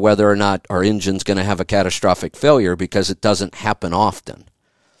over whether or not our engine's going to have a catastrophic failure because it doesn't happen often.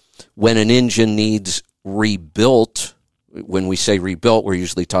 When an engine needs rebuilt, when we say rebuilt, we're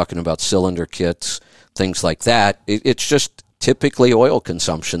usually talking about cylinder kits, things like that. It's just typically oil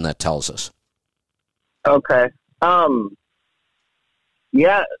consumption that tells us. Okay.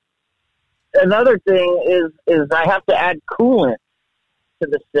 Yeah. Another thing is I have to add coolant to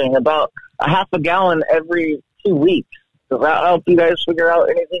this thing, about a half a gallon every 2 weeks. Does that help you guys figure out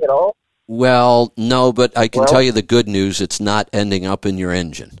anything at all? Well, no, but I can tell you the good news. It's not ending up in your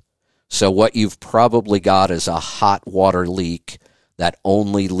engine. So what you've probably got is a hot water leak that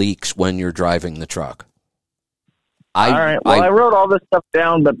only leaks when you're driving the truck. All right. Well, I wrote all this stuff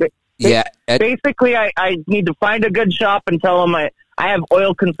down, but Yeah. Basically, I need to find a good shop and tell them I have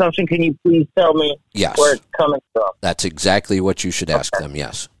oil consumption. Can you please tell me Yes. where it's coming from? That's exactly what you should ask them,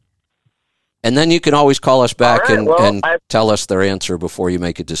 yes. And then you can always call us back and tell us their answer before you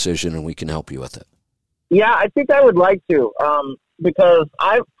make a decision, and we can help you with it. Yeah, I think I would like to, because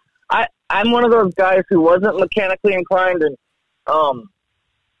I'm one of those guys who wasn't mechanically inclined, and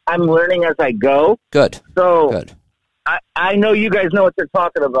I'm learning as I go. Good. So Good. I know you guys know what you're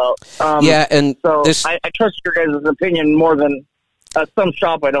talking about. Yeah, and so I trust your guys' opinion more than some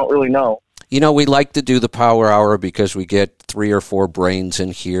shop I don't really know. You know, we like to do the Power Hour because we get 3 or 4 brains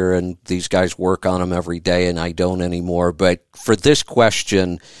in here, and these guys work on them every day, and I don't anymore. But for this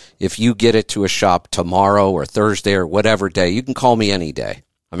question, if you get it to a shop tomorrow or Thursday or whatever day, you can call me any day.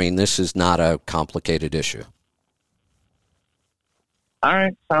 I mean, this is not a complicated issue. All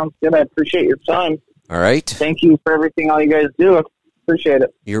right, sounds good. I appreciate your time. All right. Thank you for everything all you guys do. I appreciate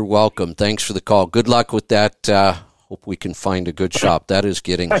it. You're welcome. Thanks for the call. Good luck with that. Hope we can find a good shop. That is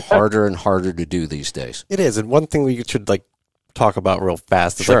getting harder and harder to do these days. It is, and one thing we should talk about real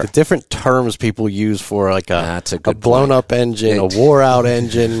fast is Sure. the different terms people use for That's a good blown point. up engine, a wore out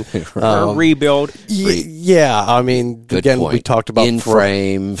engine, Rebuild. yeah. I mean, Good again, point. we talked about In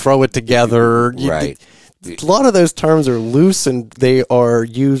frame. throw it together. Right. A lot of those terms are loose, and they are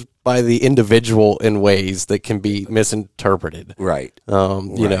used by the individual in ways that can be misinterpreted. Right.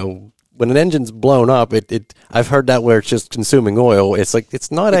 You know, when an engine's blown up, I've heard that where it's just consuming oil. It's like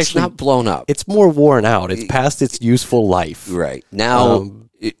it's not blown up. It's more worn out. It's past its useful life. Right. Now,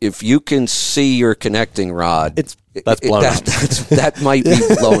 if you can see your connecting rod, that's blown up. That might be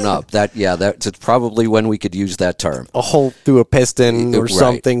blown up. That's probably when we could use that term. A hole through a piston or Right.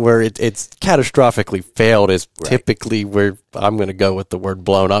 something where it's catastrophically failed is typically where I'm going to go with the word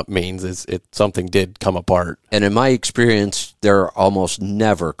blown up means is something did come apart. And in my experience, there are almost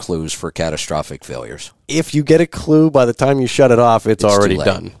never clues for catastrophic failures. If you get a clue, by the time you shut it off, it's already too late.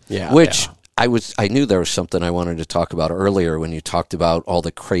 done. Yeah. Which I knew there was something I wanted to talk about earlier when you talked about all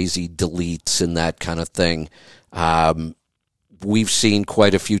the crazy deletes and that kind of thing. We've seen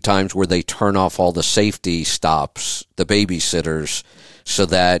quite a few times where they turn off all the safety stops, the babysitters, so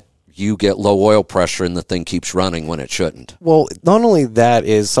that you get low oil pressure and the thing keeps running when it shouldn't. Well, not only that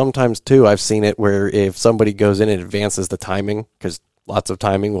is sometimes too, I've seen it where if somebody goes in and advances the timing, because lots of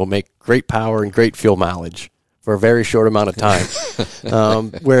timing will make great power and great fuel mileage for a very short amount of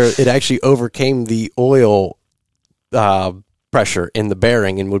time, where it actually overcame the oil pressure in the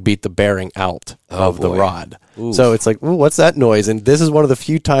bearing and would beat the bearing out of the rod. Oof. So it's like, ooh, what's that noise? And this is one of the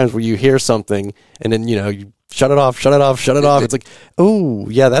few times where you hear something and then, you shut it off. It's like, oh,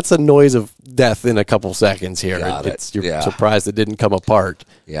 yeah, that's a noise of death in a couple seconds here. You're surprised it didn't come apart.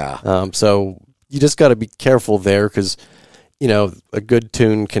 Yeah. So you just got to be careful there because, a good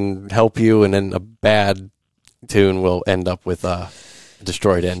tune can help you and then a bad tune will end up with a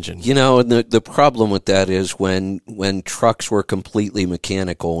destroyed engine. And the problem with that is when trucks were completely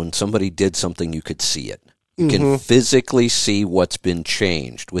mechanical and somebody did something, you could see it. You can physically see what's been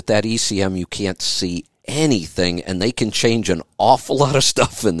changed. With that ECM, you can't see anything, and they can change an awful lot of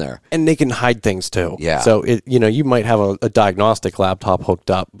stuff in there. And they can hide things too. Yeah. So, you might have a diagnostic laptop hooked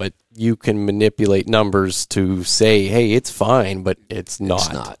up, but you can manipulate numbers to say, hey, it's fine, but it's not.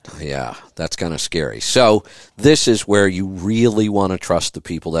 It's not. Yeah, that's kind of scary. So this is where you really want to trust the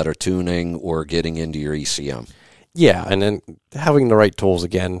people that are tuning or getting into your ECM. Yeah, and then having the right tools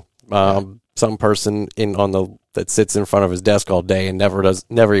again. Some person that sits in front of his desk all day and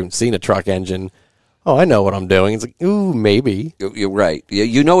never even seen a truck engine. Oh, I know what I'm doing. It's like, ooh, maybe. You're right.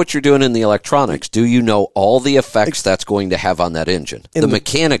 You know what you're doing in the electronics. Do you know all the effects that's going to have on that engine? The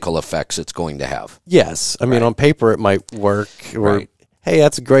mechanical effects it's going to have. Yes. I mean, on paper it might work. Or, hey,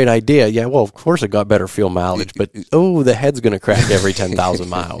 that's a great idea. Yeah, well, of course it got better fuel mileage. But, the head's going to crack every 10,000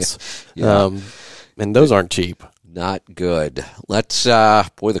 miles. And those aren't cheap. Not good. Let's,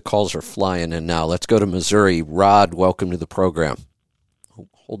 boy, the calls are flying in now. Let's go to Missouri. Rod, welcome to the program.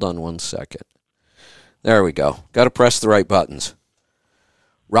 Hold on one second. There we go. Got to press the right buttons.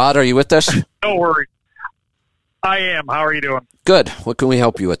 Rod, are you with us? No worries. I am. How are you doing? Good. What can we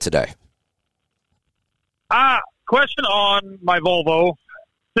help you with today? Question on my Volvo.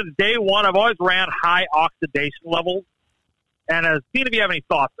 Since day one, I've always ran high oxidation levels. And seeing if you have any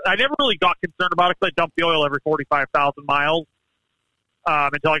thoughts. I never really got concerned about it because I dumped the oil every 45,000 miles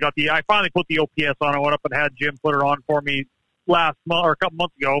until I finally put the OPS on. I went up and had Jim put it on for me last month or a couple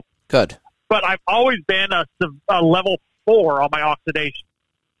months ago. Good. But I've always been a level 4 on my oxidation.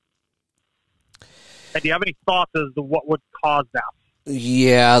 And do you have any thoughts as to what would cause that?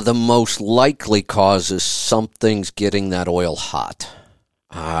 Yeah, the most likely cause is something's getting that oil hot.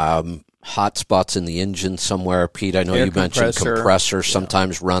 Hot spots in the engine somewhere. Pete, I know Air you mentioned compressor.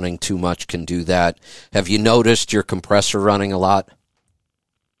 Sometimes running too much can do that. Have you noticed your compressor running a lot?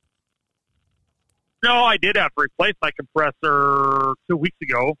 No, I did have to replace my compressor 2 weeks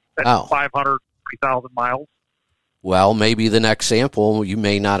ago at 530,000 miles. Well, maybe the next sample, you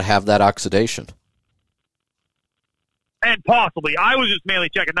may not have that oxidation. And possibly. I was just mainly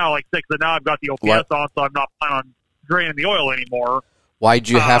checking now, like 6, and now I've got the OPS on, so I'm not planning on draining the oil anymore. Why'd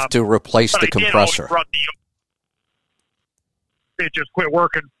you have to replace the compressor? It just quit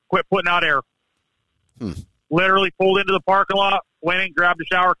working, quit putting out air. Literally pulled into the parking lot, went in, grabbed a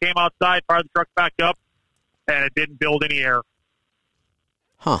shower, came outside, fired the truck back up, and it didn't build any air.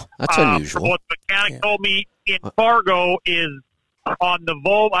 Huh, that's unusual. From what the mechanic told me in Fargo is on the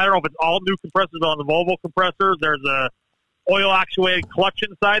Volvo, I don't know if it's all new compressors, but on the Volvo compressors, there's a oil-actuated clutch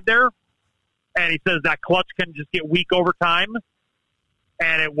inside there, and he says that clutch can just get weak over time,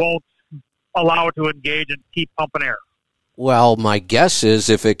 and it won't allow it to engage and keep pumping air. Well, my guess is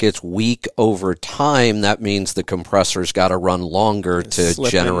if it gets weak over time, that means the compressor's got to run longer to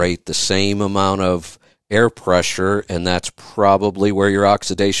generate the same amount of air pressure, and that's probably where your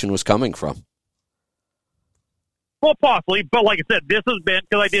oxidation was coming from. Well, possibly, but like I said, this has been,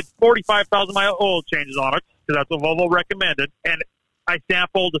 because I did 45,000 mile oil changes on it, because that's what Volvo recommended, and I've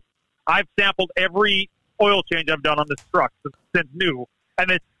sampled every oil change I've done on this truck since new,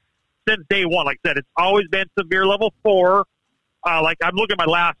 and it's since day one. Like I said, it's always been severe level 4. Like I'm looking at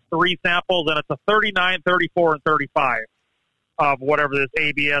my last 3 samples, and it's a 39, 34, and 35 of whatever this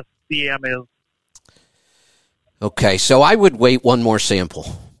ABS CM is. Okay, so I would wait one more sample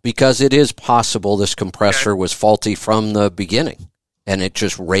because it is possible this compressor was faulty from the beginning, and it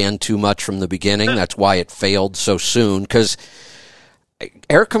just ran too much from the beginning. That's why it failed so soon, because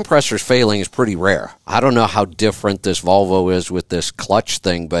air compressors failing is pretty rare. I don't know how different this Volvo is with this clutch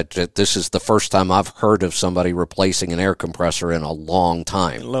thing, but this is the first time I've heard of somebody replacing an air compressor in a long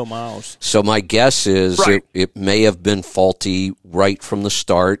time. Low miles. So my guess is it may have been faulty right from the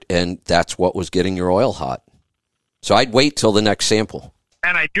start, and that's what was getting your oil hot. So I'd wait till the next sample.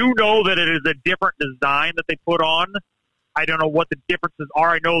 And I do know that it is a different design that they put on. I don't know what the differences are.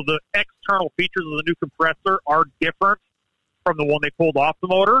 I know the external features of the new compressor are different from the one they pulled off the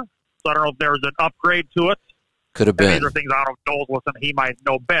motor. So I don't know if there was an upgrade to it. Could have been. These are things I don't know. Listen, he might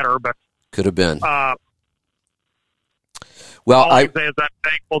know better, but could have been. Well, all I can say is I'm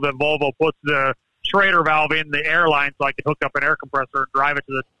thankful that Volvo puts the Schrader valve in the airline so I can hook up an air compressor and drive it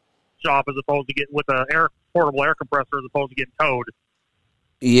to the shop as opposed to get with a portable air compressor as opposed to getting towed.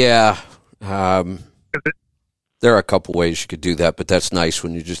 Yeah. There are a couple ways you could do that, but that's nice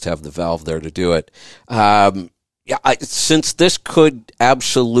when you just have the valve there to do it. Since this could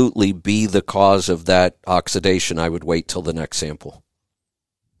absolutely be the cause of that oxidation, I would wait till the next sample.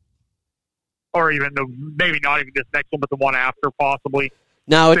 Or even maybe not even this next one, but the one after, possibly.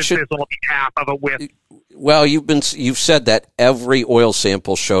 No, it should. This will be half of it with. Well, you've said that every oil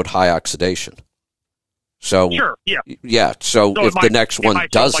sample showed high oxidation. So sure, yeah. So if the next one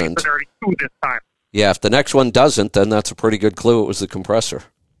doesn't, this time. Yeah, if the next one doesn't, then that's a pretty good clue. It was the compressor.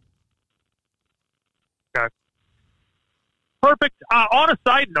 Okay. Perfect. On a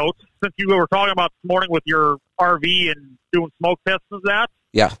side note, since you were talking about this morning with your RV and doing smoke tests and that.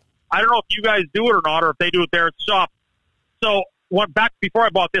 Yeah. I don't know if you guys do it or not, or if they do it there at the shop. So back before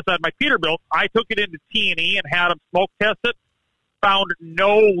I bought this, I had my Peterbilt. I took it into T&E and had them smoke test it. Found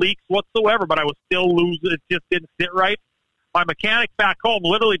no leaks whatsoever, but I was still losing. It just didn't sit right. My mechanic back home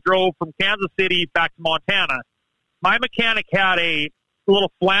literally drove from Kansas City back to Montana. My mechanic had a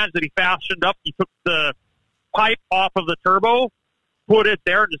little flange that he fastened up. He took the pipe off of the turbo, put it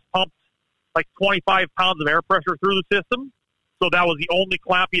there, and just pumped like 25 pounds of air pressure through the system. So that was the only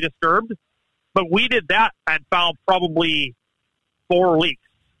clamp he disturbed. But we did that and found probably 4 leaks.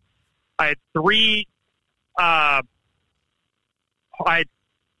 I had 3... I had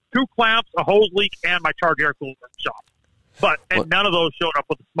 2 clamps, a hose leak, and my charge air cooler shop. And none of those showed up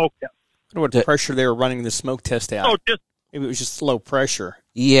with the smoke test. I wonder what pressure they were running the smoke test at. Maybe it was just low pressure.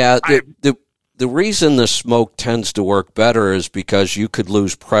 Yeah, the reason the smoke tends to work better is because you could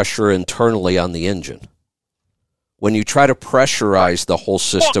lose pressure internally on the engine. When you try to pressurize the whole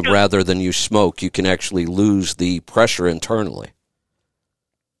system rather than use smoke, you can actually lose the pressure internally.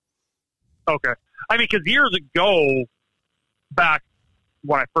 Okay. I mean, because years ago, back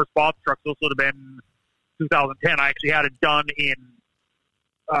when I first bought the truck, this would have been 2010, I actually had it done in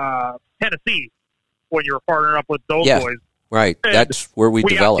Tennessee when you were partnering up with those boys. Right. And that's where we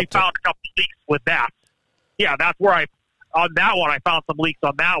developed it. We found a couple of leaks with that. Yeah, that's where on that one, I found some leaks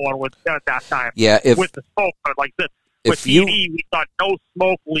on that one at that time. Yeah. With the smoke. But like this, With P&E, we saw no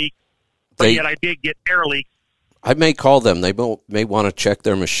smoke leaks, but yet I did get air leaks. I may call them. They may want to check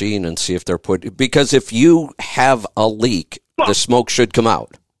their machine and see if they're because if you have a leak, the smoke should come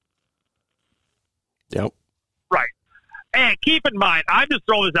out. Yep. Right. And keep in mind, I'm just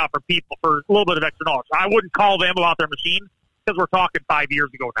throwing this out for people for a little bit of extra knowledge. I wouldn't call them about their machine because we're talking 5 years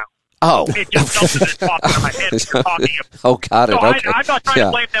ago now. Oh. It just something that popped into my head. You're talking about. Oh, got it. So okay. I'm not trying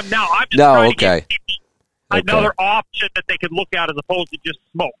to blame them now. I'm just trying to give people another option that they could look at as opposed to just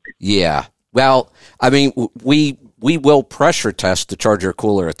smoke. Yeah. Well, I mean, we will pressure test the charger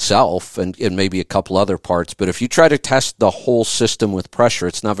cooler itself and maybe a couple other parts, but if you try to test the whole system with pressure,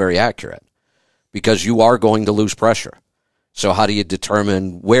 it's not very accurate because you are going to lose pressure. So how do you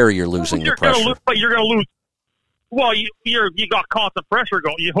determine where you're losing the pressure? You're going to lose. Well, you got constant pressure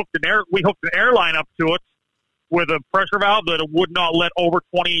going. We hooked an air line up to it with a pressure valve that it would not let over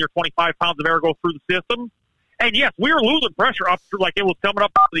 20 or 25 pounds of air go through the system. And yes, we were losing pressure up through like it was coming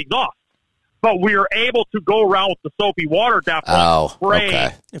up out of the exhaust. But we were able to go around with the soapy water depth spray.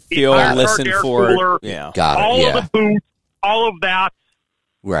 Okay. Feel, listen for cooler, got it. All of the boots, all of that.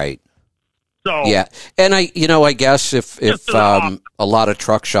 Right. So yeah, and I guess if a lot of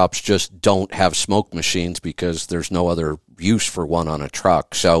truck shops just don't have smoke machines because there's no other use for one on a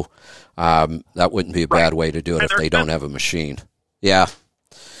truck, so that wouldn't be a bad way to do it if they don't have a machine. Yeah.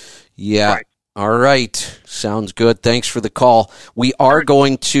 Right. All right. Sounds good. Thanks for the call. We are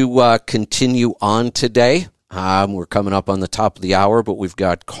going to continue on today. We're coming up on the top of the hour, but we've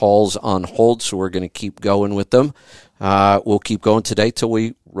got calls on hold, so we're going to keep going with them. We'll keep going today till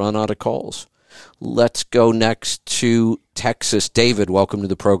we run out of calls. Let's go next to Texas. David, welcome to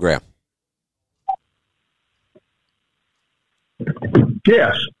the program.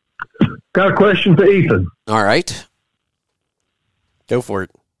 Yes. Got a question for Ethan. All right. Go for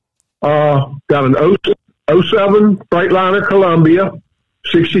it. Got an 07 Freightliner Columbia,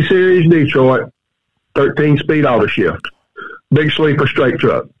 60 series Detroit, 13-speed auto shift, big sleeper straight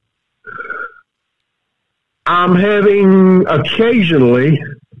truck. I'm having occasionally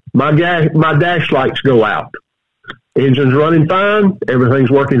my dash lights go out. Engine's running fine, everything's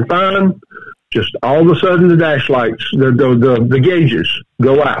working fine. Just all of a sudden the dash lights, the gauges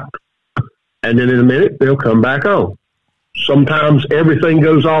go out, and then in a minute they'll come back on. Sometimes everything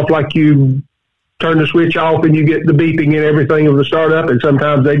goes off like you turn the switch off and you get the beeping and everything of the startup, and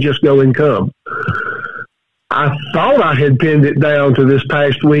sometimes they just go and come. I thought I had pinned it down to this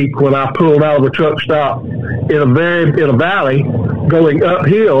past week when I pulled out of a truck stop in a valley going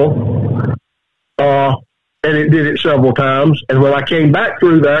uphill, and it did it several times. And when I came back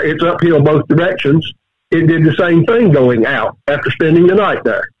through there, it's uphill both directions. It did the same thing going out after spending the night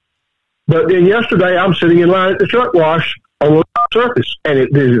there. But then yesterday, I'm sitting in line at the truck wash on the surface, and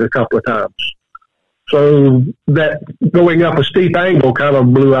it did it a couple of times. So that going up a steep angle kind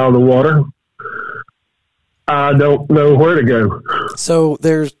of blew out of the water. I don't know where to go. So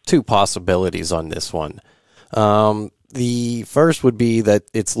there's two possibilities on this one. The first would be that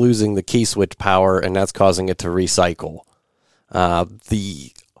it's losing the key switch power, and that's causing it to recycle.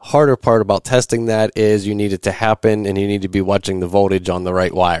 The harder part about testing that is you need it to happen, and you need to be watching the voltage on the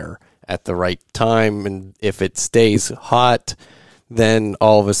right wire at the right time. And if it stays hot, then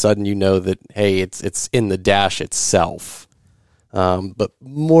all of a sudden you know that, hey, it's in the dash itself. But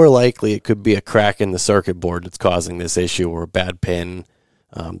more likely it could be a crack in the circuit board that's causing this issue, or a bad pin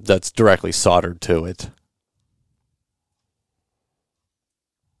that's directly soldered to it.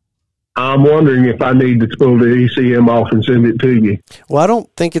 I'm wondering if I need to pull the ECM off and send it to you. Well, I don't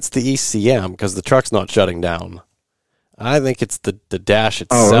think it's the ECM because the truck's not shutting down. I think it's the dash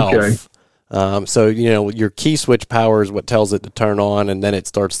itself. Oh, okay. So, your key switch power is what tells it to turn on, and then it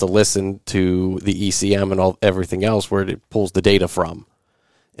starts to listen to the ECM and everything else where it pulls the data from.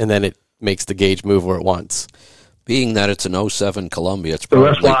 And then it makes the gauge move where it wants. Being that it's an 07 Columbia, it's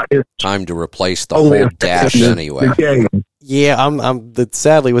probably time to replace the whole dash anyway. Yeah,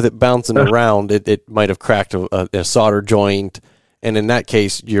 sadly with it bouncing around, it might have cracked a solder joint, and in that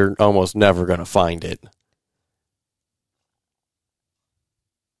case, you're almost never going to find it.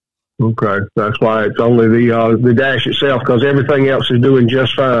 Okay, that's why it's only the dash itself, because everything else is doing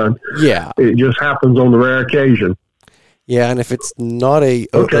just fine. Yeah, it just happens on the rare occasion. Yeah, and if it's not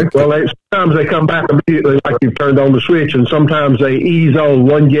okay, well, sometimes they come back immediately, like you've turned on the switch, and sometimes they ease on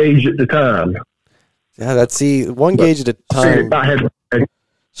one gauge at a time. Yeah, one gauge at a time.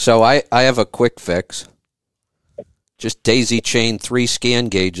 So I have a quick fix. Just daisy chain 3 scan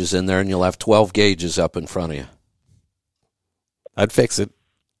gauges in there, and you'll have 12 gauges up in front of you. I'd fix it.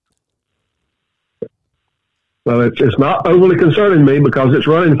 Well, it's not overly concerning me because it's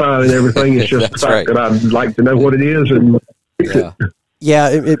running fine and everything. It's just the That's fact right. that I'd like to know what it is and fix Yeah. it. Yeah,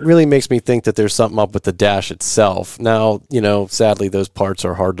 it really makes me think that there's something up with the dash itself. Now, sadly, those parts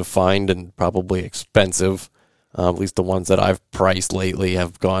are hard to find and probably expensive. At least the ones that I've priced lately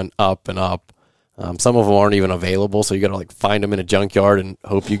have gone up and up. Some of them aren't even available, so you got to find them in a junkyard and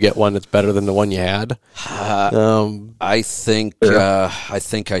hope you get one that's better than the one you had. I think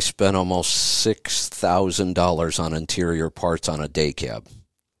I spent almost $6,000 on interior parts on a day cab.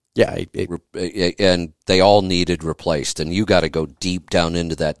 Yeah, And they all needed replaced. And you got to go deep down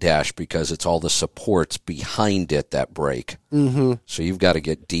into that dash because it's all the supports behind it that break. mm-hmm. So you've got to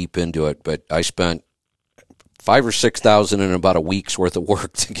get deep into it. But I spent $5,000 or $6,000 in about a week's worth of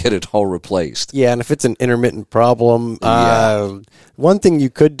work to get it all replaced. Yeah, and if it's an intermittent problem, Yeah. one thing you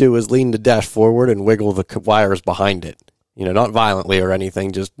could do is lean the dash forward and wiggle the wires behind it. Not violently or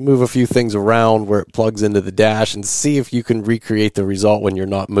anything. Just move a few things around where it plugs into the dash and see if you can recreate the result when you're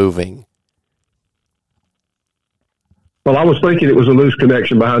not moving. Well, I was thinking it was a loose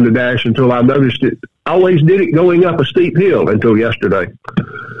connection behind the dash until I noticed it. I always did it going up a steep hill until yesterday.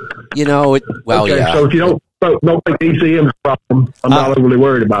 Well, yeah. So if you don't think ECM's a problem, I'm not overly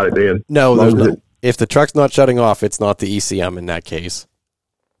worried about it then. No, there's As long as no. If the truck's not shutting off, it's not the ECM in that case.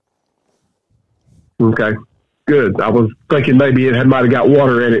 Okay, good. I was thinking maybe it might have got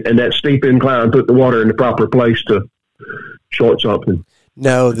water in it, and that steep incline put the water in the proper place to short something.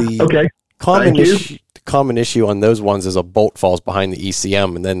 No, the Okay, common thank you. common issue on those ones is a bolt falls behind the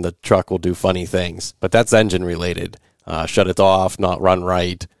ECM, and then the truck will do funny things. But that's engine related. Shut it off, not run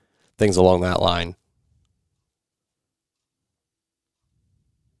right, things along that line.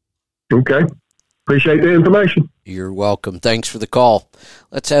 Okay, appreciate the information. You're welcome. Thanks for the call.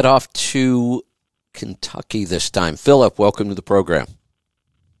 Let's head off to Kentucky this time. Philip, welcome to the program.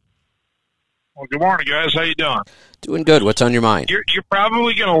 Well, good morning, guys. How you doing? Doing good. What's on your mind? You're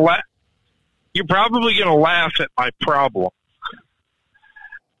probably gonna laugh at my problem.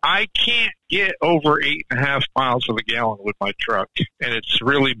 I can't get over 8.5 miles of a gallon with my truck, and it's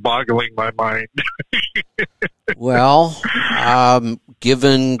really boggling my mind. Well,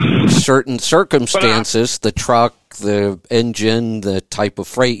 given certain circumstances, the truck, the engine, the type of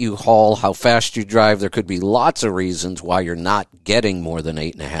freight you haul, how fast you drive, there could be lots of reasons why you're not getting more than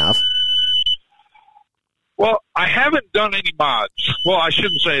 8.5. Well, I haven't done any mods. Well, I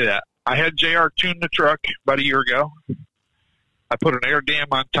shouldn't say that. I had JR tune the truck about a year ago. I put an air dam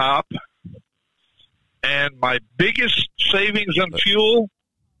on top. And my biggest savings on fuel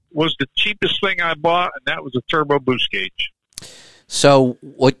was the cheapest thing I bought, and that was a turbo boost gauge. So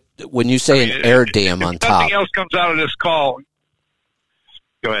when you say an air dam on if top, nothing else comes out of this call,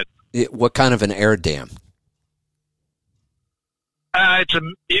 go ahead. what kind of an air dam?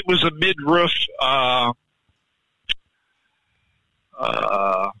 It was a mid-roof,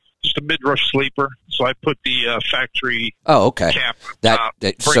 just a mid-roof sleeper. So I put the factory Oh, okay. cap.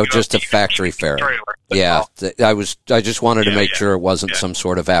 So just a factory fairing. Trailer. Yeah, I just wanted to make Yeah. sure it wasn't some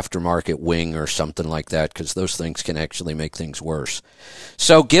sort of aftermarket wing or something like that, because those things can actually make things worse.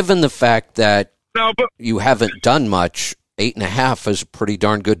 So given the fact that No, but you haven't done much, 8.5 is a pretty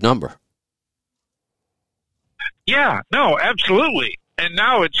darn good number. yeah, no, absolutely. And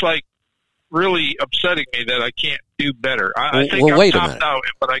now it's like really upsetting me that I can't do better. I think well, I'm wait a topped minute. out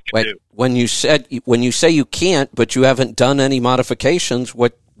in what I can Wait, do. when you say you can't, but you haven't done any modifications,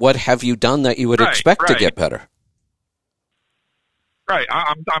 what have you done that you would Right, expect to right. get better? Right,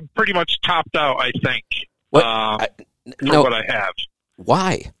 I'm pretty much topped out, I think, What? for what I have.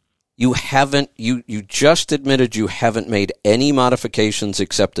 Why? You haven't. You just admitted you haven't made any modifications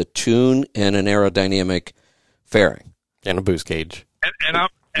except a tune and an aerodynamic fairing. And a boost gauge.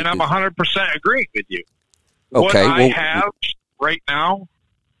 And I'm 100% agreeing with you. Okay, What I well- have right now,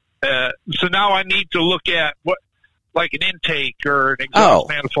 so now I need to look at what, like an intake or an exhaust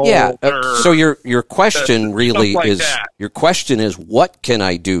manifold. yeah. Or, So your question really stuff like is that. your question is, what can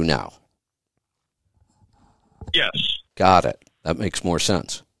I do now? yes. Got it. That makes more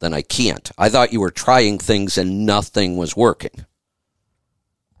sense than I can't. I thought you were trying things and nothing was working.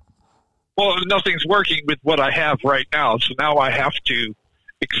 Well, nothing's working with what I have right now, so now I have to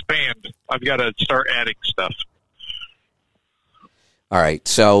expand. I've got to start adding stuff. All right.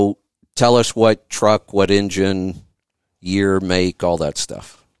 So tell us what truck, what engine, year, make, all that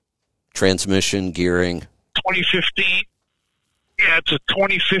stuff. Transmission, gearing. 2015. Yeah, it's a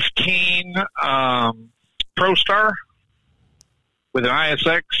 2015 ProStar with an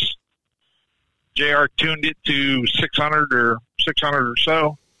ISX. JR tuned it to 600 or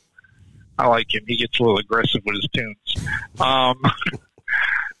so. I like him. He gets a little aggressive with his tunes.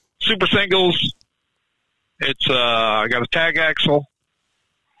 Super singles. It's I got a tag axle.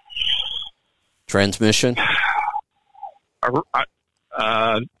 Transmission?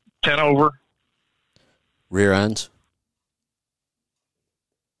 10 over. Rear ends?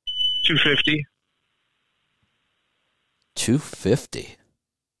 250. 250.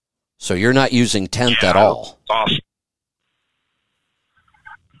 So you're not using 10th at all? Awesome.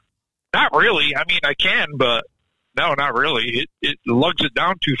 Not really. I mean, I can, but no, not really. It lugs it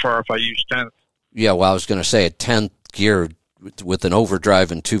down too far if I use 10th. Yeah, well, I was going to say a 10th gear with an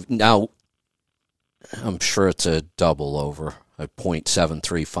overdrive and two. Now, I'm sure it's a double over, a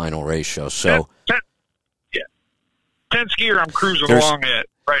 0.73 final ratio. So 10th gear, I'm cruising along at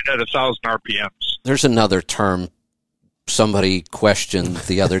right at 1,000 RPMs. There's another term somebody questioned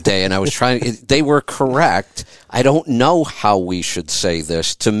the other day, and I was they were correct. I don't know how we should say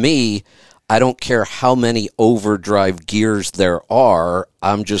this. To me, I don't care how many overdrive gears there are.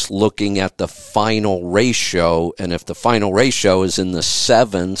 I'm just looking at the final ratio, and if the final ratio is in the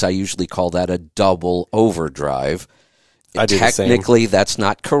 7s, I usually call that a double overdrive. Technically, that's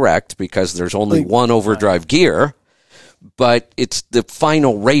not correct because there's only one overdrive gear, but it's the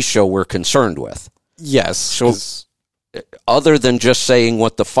final ratio we're concerned with. Yes. So other than just saying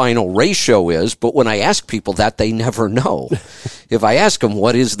what the final ratio is, but when I ask people that, they never know. If I ask them,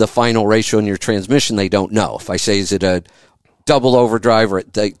 what is the final ratio in your transmission, they don't know. If I say, is it a double overdrive, or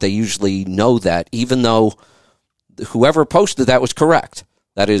they usually know that, even though whoever posted that was correct.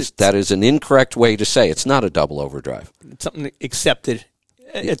 That is an incorrect way to say it's not a double overdrive. It's something accepted.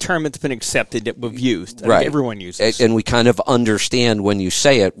 A term that's been accepted that we've used. Right. Everyone uses. And we kind of understand when you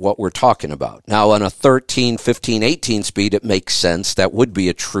say it what we're talking about. Now, on a 13, 15, 18 speed, it makes sense. That would be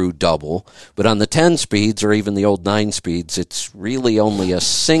a true double. But on the 10 speeds or even the old 9 speeds, it's really only a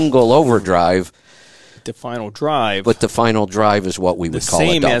single overdrive. The final drive. But the final drive is what we would call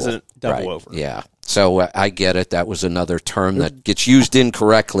a double. The same as a double right. over. Yeah. So I get it. That was another term that gets used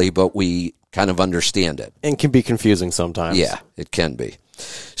incorrectly, but we kind of understand it. And can be confusing sometimes. Yeah, it can be.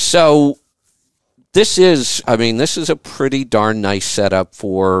 So this is a pretty darn nice setup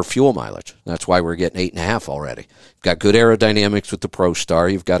for fuel mileage. That's why we're getting 8.5 already. You've got good aerodynamics with the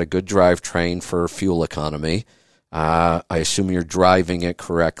ProStar. You've got a good drivetrain for fuel economy. I assume you're driving it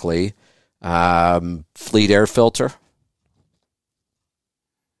correctly. Fleet air filter?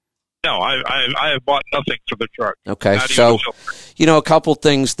 No, I have bought nothing for the truck. Okay, so, a couple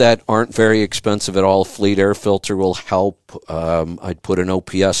things that aren't very expensive at all. Fleet air filter will help. I'd put an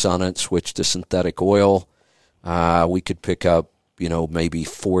OPS on it, switch to synthetic oil. We could pick up, maybe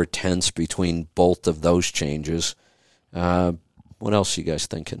 4/10 between both of those changes. What else are you guys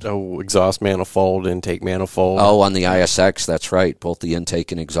thinking? Oh, exhaust manifold, intake manifold. Oh, on the ISX, that's right. Both the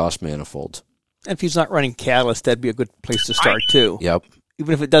intake and exhaust manifolds. And if he's not running catalyst, that'd be a good place to start, too. Yep.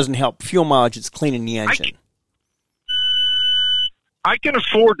 Even if it doesn't help fuel mileage, it's cleaning the engine. I can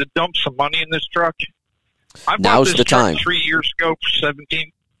afford to dump some money in this truck. Now's the time. 3 years ago for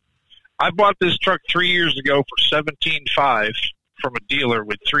 17. I bought this truck 3 years ago for $17,500 from a dealer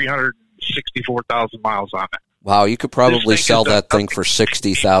with 364,000 miles on it. Wow, you could probably sell that thing for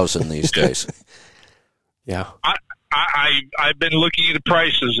 $60,000 these days. Yeah. I've been looking at the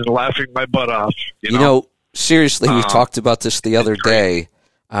prices and laughing my butt off. Seriously, we talked about this the other day.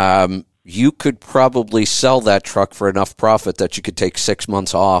 You could probably sell that truck for enough profit that you could take 6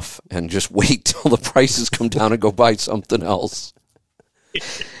 months off and just wait till the prices come down and go buy something else.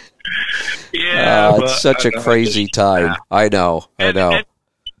 Yeah, it's such a crazy time. Yeah. I know. And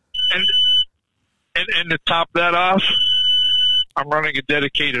to top that off, I'm running a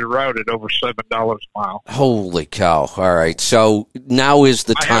dedicated route at over $7 a mile. Holy cow! All right, so now is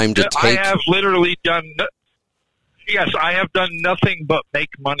the time to take. I have literally done. Yes, I have done nothing but make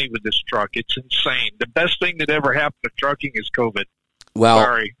money with this truck. It's insane. The best thing that ever happened to trucking is COVID. Well,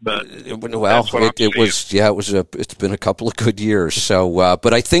 sorry, but it's been a couple of good years. So,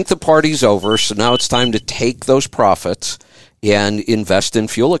 but I think the party's over. So now it's time to take those profits and invest in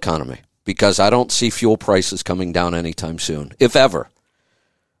fuel economy, because I don't see fuel prices coming down anytime soon, if ever.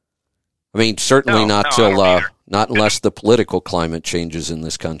 I mean, certainly not unless the political climate changes in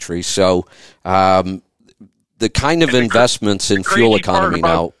this country. So, the kind of investments in fuel economy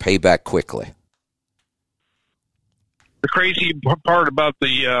now pay back quickly. The crazy part about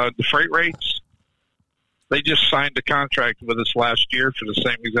the freight rates, they just signed a contract with us last year for the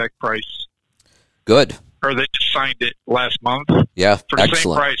same exact price. Good. Or they just signed it last month. Yeah, for the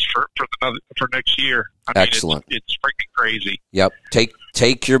excellent. same price for next year. Excellent. It's freaking crazy. Yep.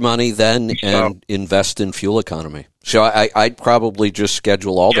 Take your money then and invest in fuel economy. So I'd probably just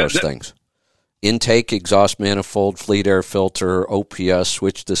schedule all those things. Intake, exhaust manifold, fleet air filter, OPS,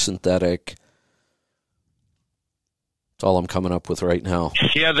 switch to synthetic. That's all I'm coming up with right now.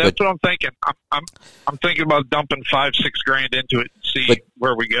 Yeah, that's what I'm thinking. I'm thinking about dumping $5-6 grand into it and see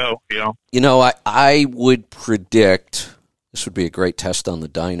where we go. I would predict this would be a great test on the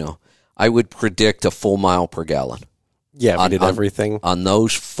dyno. I would predict a full mile per gallon. Yeah, we did everything on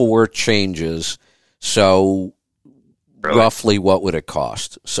those 4 changes. So roughly, what would it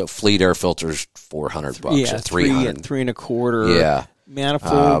cost? So fleet air filters $400, yeah, or $300, $3.25. Yeah.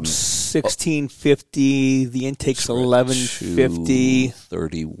 Manifold $1,650. The intake's $1,150.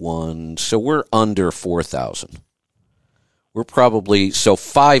 31. So we're under 4,000. We're probably so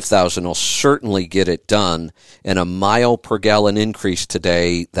 5,000 will certainly get it done, and a mile per gallon increase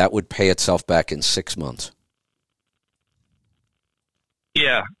today that would pay itself back in 6 months.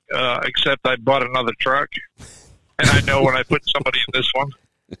 Yeah, except I bought another truck, and I know when I put somebody in this one,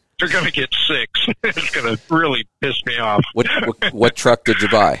 they're going to get 6. It's going to really piss me off. What truck did you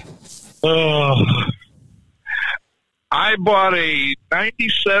buy? I bought a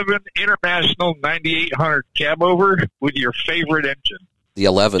 97 International 9800 cab over with your favorite engine. The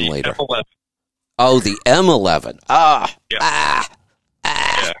 11 liter. M11. Oh, the M11.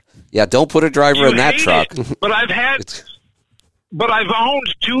 Yeah, don't put a driver in that truck. But I've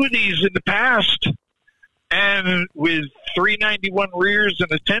owned 2 of these in the past, and with 391 rears and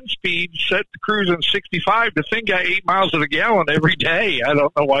a 10-speed, set the cruise on 65. The thing got 8 miles to the gallon every day. I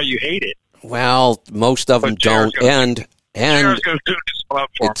don't know why you hate it. Well, most of them don't, and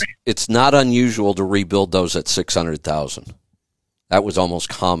it's not unusual to rebuild those at 600,000. That was almost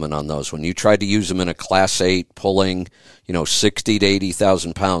common on those. When you tried to use them in a Class 8 pulling, 60 to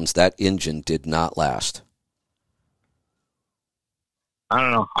 80,000 pounds, that engine did not last. I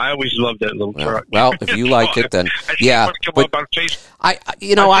don't know. I always loved that little truck. Well, if you like it, then yeah. I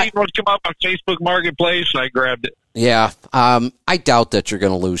seen one come up on Facebook Marketplace, and I grabbed it. Yeah, I doubt that you're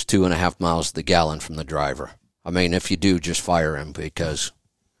going to lose 2.5 miles to the gallon from the driver. I mean, if you do, just fire him because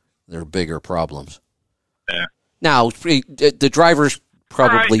there are bigger problems. Yeah. Now, the driver's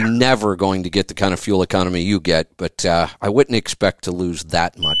probably never going to get the kind of fuel economy you get, but I wouldn't expect to lose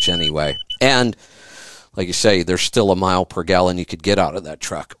that much anyway. And like you say, there's still a mile per gallon you could get out of that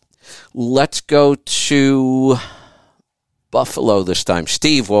truck. Let's go to Buffalo this time.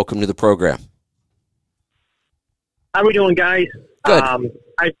 Steve, welcome to the program. How are we doing, guys? Good.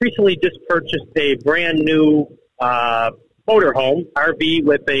 I recently just purchased a brand new motorhome RV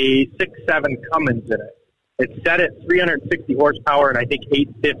with a 6.7 Cummins in it. It's set at 360 horsepower and I think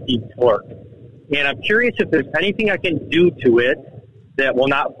 850 torque. And I'm curious if there's anything I can do to it that will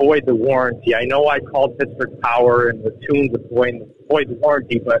not void the warranty. I know I called Pittsburgh Power and the tunes would void the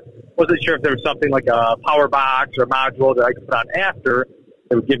warranty, but wasn't sure if there was something like a power box or module that I could put on after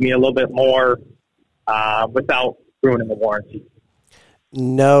that would give me a little bit more without ruining the warranty.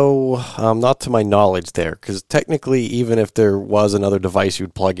 No, not to my knowledge there, because technically even if there was another device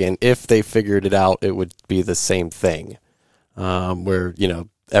you'd plug in, if they figured it out, it would be the same thing, where,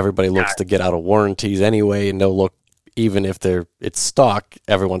 everybody looks to get out of warranties anyway, and they'll look, even if it's stock,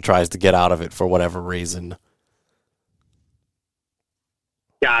 everyone tries to get out of it for whatever reason.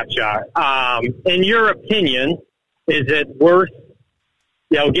 Gotcha. In your opinion, is it worth,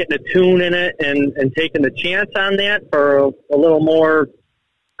 getting a tune in it and taking the chance on that for a little more?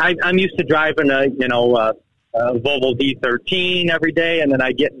 I'm used to driving a Volvo D13 every day, and then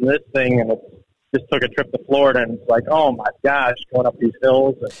I get in this thing, and just took a trip to Florida, and it's like, oh my gosh, going up these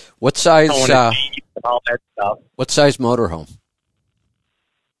hills. And what size? And all that stuff. What size motorhome?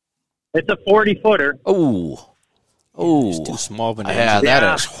 It's a 40-footer. Oh, it's too small of an engine. Yeah,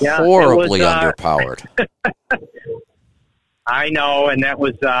 that is horribly underpowered. I know, and that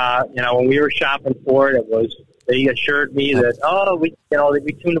was, when we were shopping for it, they assured me that, we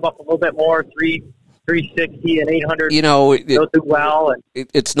tuned them up a little bit more, 360 and 800. They'll do well. And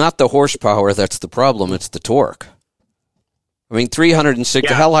it's not the horsepower that's the problem; it's the torque. I mean, 360.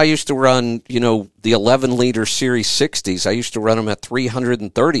 Yeah. Hell, I used to run, the 11-liter Series 60s. I used to run them at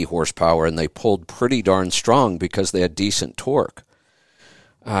 330 horsepower, and they pulled pretty darn strong because they had decent torque.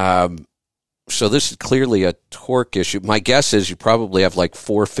 So this is clearly a torque issue. My guess is you probably have like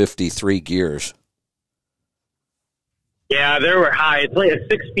 453 gears. Yeah, they were high. It's like a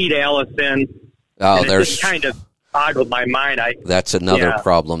 6-speed Allison. Oh, it just kind of boggled my mind. That's another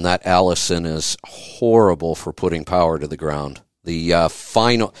problem. That Allison is horrible for putting power to the ground. The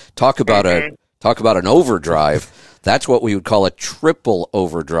final talk about an overdrive. That's what we would call a triple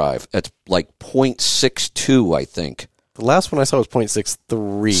overdrive. It's like 0.62, I think. The last one I saw was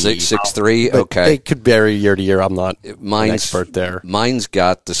 0.63. 663, okay. They could vary year to year. I'm not an expert there. Mine's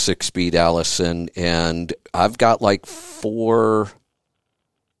got the 6-speed Allison, and I've got like 4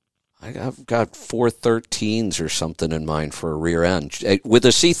 I've got 413s or something in mind for a rear end with a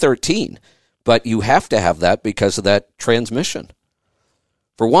C13, but you have to have that because of that transmission.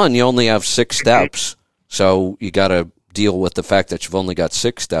 For one, you only have 6 steps, so you got to deal with the fact that you've only got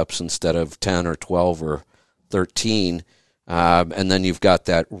 6 steps instead of 10 or 12 or 13. And then you've got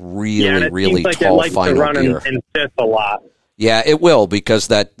that really like tall it final to run gear. And fifth a lot. Yeah, it will, because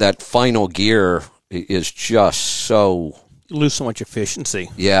that final gear is just so... You lose so much efficiency.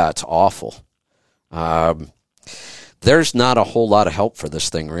 Yeah, it's awful. There's not a whole lot of help for this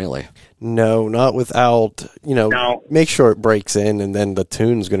thing, really. No, not without, make sure it breaks in, and then the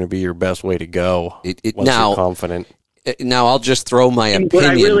tune's going to be your best way to go once you're confident. Now, I'll just throw my opinion. What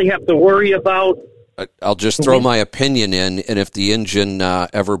I really have to worry about... I'll just throw my opinion in, and if the engine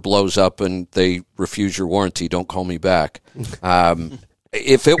ever blows up and they refuse your warranty, don't call me back.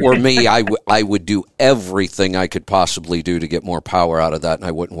 If it were me, I would do everything I could possibly do to get more power out of that, and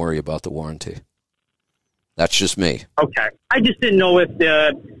I wouldn't worry about the warranty. That's just me. Okay. I just didn't know if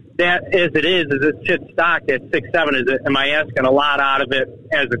that, as it is it sits stock at 6.7, am I asking a lot out of it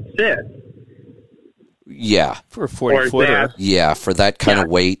as it sits? Yeah. For a 40-footer. Yeah, for that kind of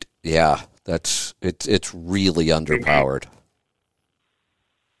weight, yeah. It's really underpowered.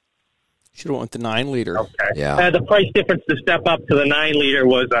 Should have went the 9-liter. Okay. Yeah. The price difference to step up to the 9-liter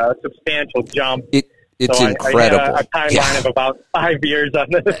was a substantial jump. It's so incredible. I had a timeline of about 5 years on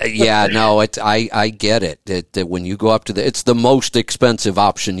this. Yeah, no, I get it. That when you go up to it's the most expensive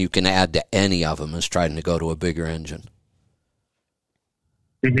option you can add to any of them is trying to go to a bigger engine.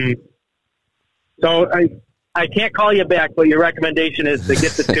 Mm-hmm. So I can't call you back, but your recommendation is to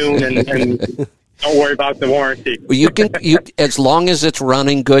get the tune and don't worry about the warranty. Well, you as long as it's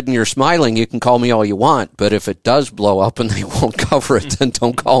running good and you're smiling, you can call me all you want. But if it does blow up and they won't cover it, then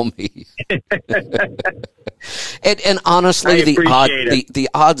don't call me. and honestly, the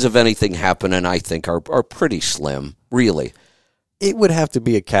odds of anything happening, I think, are pretty slim. Really, it would have to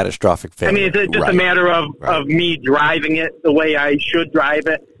be a catastrophic failure. I mean, is it just a matter of me driving it the way I should drive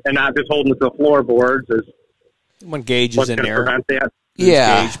it and not just holding it to the floorboards? When gauge is in there. Prevent that?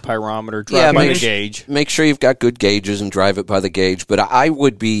 Yeah. Gauge, pyrometer, drive by the gauge. Make sure you've got good gauges and drive it by the gauge. But I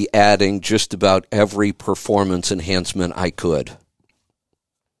would be adding just about every performance enhancement I could.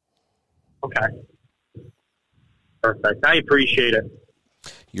 Okay. Perfect. I appreciate it.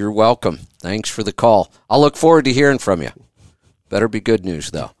 You're welcome. Thanks for the call. I'll look forward to hearing from you. Better be good news,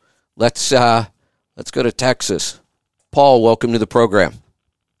 though. Let's go to Texas. Paul, welcome to the program.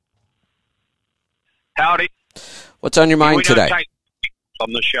 Howdy. What's on your mind today?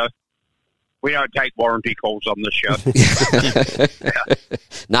 On the show. We don't take warranty calls on the show. Yeah.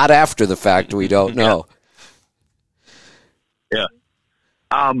 Not after the fact, we don't know. Yeah.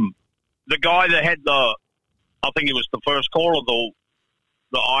 The guy that had I think it was the first call of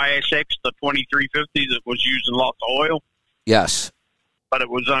the ISX, the 2350 that was using lots of oil. Yes. But it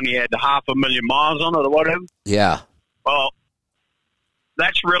was only had 500,000 miles on it or whatever. Yeah. Well,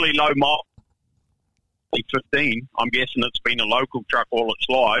 that's really low miles. 15. I'm guessing it's been a local truck all its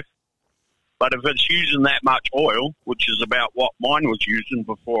life. But if it's using that much oil, which is about what mine was using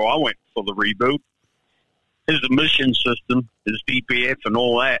before I went for the reboot, his emission system, his DPF and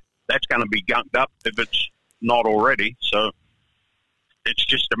all that, that's going to be gunked up if it's not already. So it's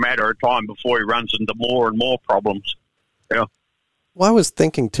just a matter of time before he runs into more and more problems. Yeah. Well, I was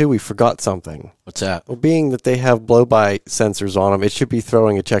thinking, too, we forgot something. What's that? Well, being that they have blow-by sensors on them, it should be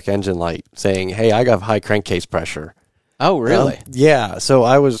throwing a check engine light saying, hey, I got high crankcase pressure. Oh, really? Yeah. So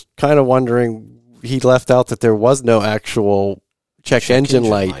I was kind of wondering, he left out that there was no actual check engine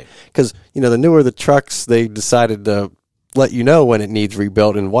light. Because, the newer the trucks, they decided to let you know when it needs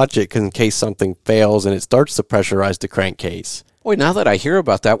rebuilt and watch it in case something fails and it starts to pressurize the crankcase. Boy, now that I hear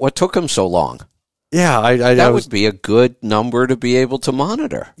about that, what took them so long? Yeah, that would be a good number to be able to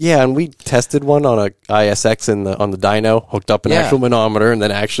monitor. Yeah, and we tested one on a ISX on the dyno, hooked up an actual manometer, and then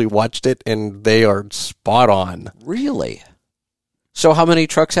actually watched it, and they are spot on. Really? So how many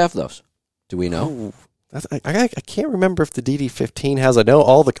trucks have those? Do we know? I can't remember if the DD15 has. I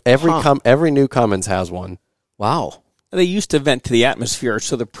know every new Cummins has one. Wow. They used to vent to the atmosphere,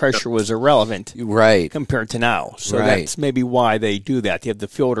 so the pressure was irrelevant, right? Compared to now. So that's maybe why they do that. They have the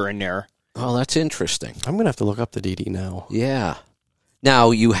filter in there. Oh, that's interesting. I'm going to have to look up the DD now. Yeah.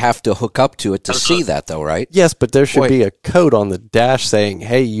 Now, you have to hook up to it to see that, though, right? Yes, but there should be a code on the dash saying,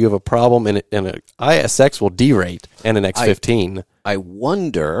 hey, you have a problem, and an ISX will derate, and an X15. I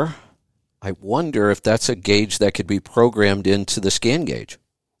wonder if that's a gauge that could be programmed into the scan gauge.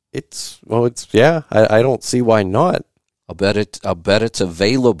 I don't see why not. I'll bet it's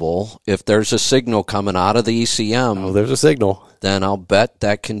available. If there's a signal coming out of the ECM, Oh, there's a signal. then I'll bet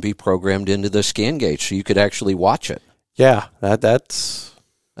that can be programmed into the scan gauge, so you could actually watch it. Yeah, that's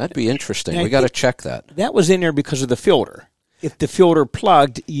That'd be interesting. Yeah, We got to check that. That was in there because of the filter. If the filter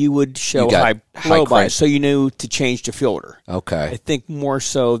plugged, you would show You got high high flow by, crank. so you knew to change the filter. I Okay. think more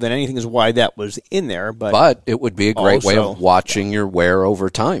so than anything is why that was in there. But it would be a great way Also- of watching your wear over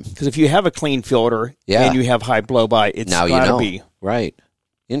time. Because if you have a clean filter Yeah. and you have high blow by, it's Now you got to know. be. Right.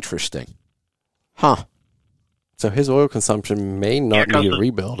 Interesting. Huh. so his oil consumption may not Yeah, need a 'cause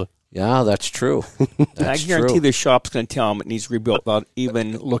rebuild. Yeah, that's true. And I That's guarantee true. the shop's going to tell him it needs rebuilt without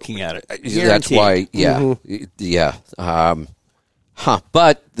even looking at it. That's Guaranteed. why, yeah.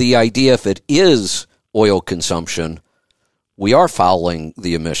 But the idea, if it is oil consumption, we are fouling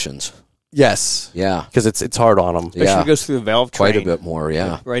the emissions. Yes, Yeah, because it's hard on them. Especially yeah. if it goes through the valve quite a train, bit more,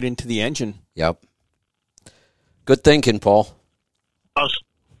 yeah. right into the engine. Yep. Good thinking, Paul.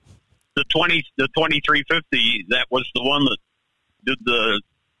 The 2350, that was the one that did the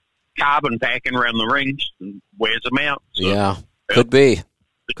carbon packing around the rings and wears them out. So Yeah, could be.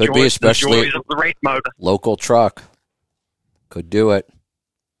 the Could be, especially- the joys of the race motor. Local truck. Could do it.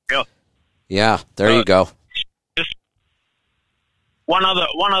 Yeah. Yeah, there you go. Just one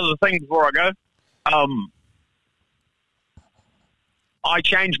other thing before I go. I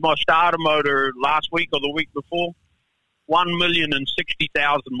changed my starter motor last week or the week before.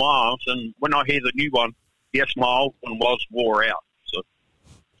 1,060,000 miles, and when I hear the new one, yes, my old one was wore out. So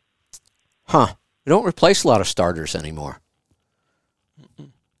Huh. We don't replace a lot of starters anymore.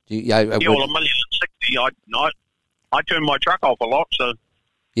 I well, 1,060,000. I turn my truck off a lot, so God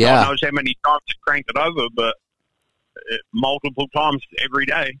yeah. knows how many times I cranked it over, but multiple times every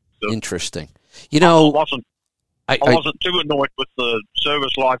day. So Interesting. I I wasn't too annoyed with the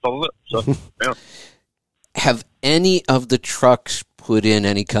service life of it. So yeah. have any of the trucks put in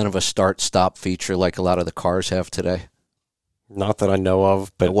any kind of a start-stop feature like a lot of the cars have today? Not that I know of,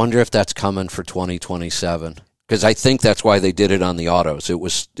 I but wonder if that's coming for 2027. Because I think that's why they did it on the autos. It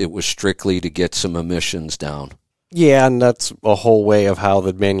was strictly to get some emissions down. yeah, and that's a whole way of how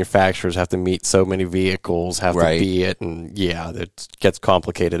the manufacturers have to meet so many vehicles, have Right. to be it, and yeah, it gets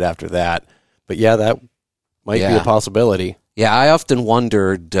complicated after that. But yeah, that might be Yeah. a possibility. Yeah, I often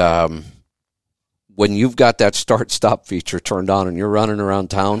wondered when you've got that start-stop feature turned on and you're running around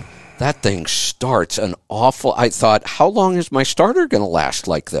town, that thing starts an awful... I thought, how long is my starter going to last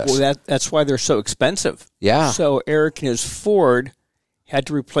like this? Well, that's why they're so expensive. Yeah. So Eric and his Ford had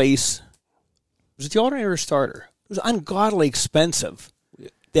to replace, was it the alternator or starter? It was ungodly expensive.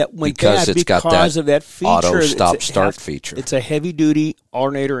 That went Because bad it's got because that of that feature. auto It's stop-start feature. It's a heavy-duty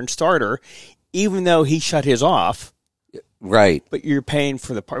alternator and starter, even though he shut his off, Right. but you're paying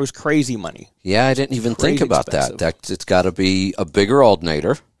for the part. It was crazy money. Yeah, I didn't even think Crazy about expensive. that. It's got to be a bigger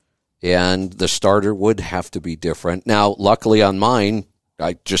alternator, and the starter would have to be different. Now, luckily on mine,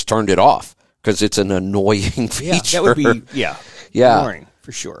 I just turned it off because it's an annoying feature. Yeah, that would be, Yeah. boring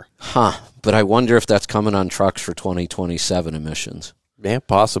for sure. Huh. But I wonder if that's coming on trucks for 2027 emissions. Yeah,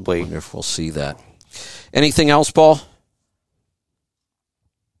 possibly. I wonder if we'll see that. Anything else, Paul?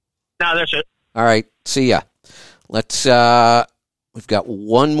 No, that's it. All right. See ya. Let's, we've got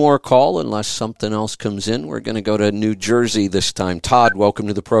one more call unless something else comes in. We're going to go to New Jersey this time. Todd, welcome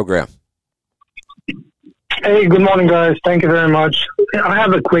to the program. Hey, good morning, guys. Thank you very much. I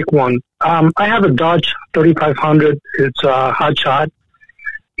have a quick one. I have a Dodge 3500. It's a hot shot.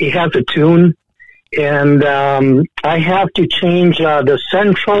 It has a tune, and I have to change the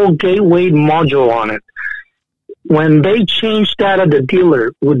central gateway module on it. When they change that at the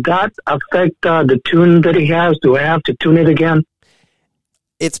dealer, would that affect the tune that he has? Do I have to tune it again?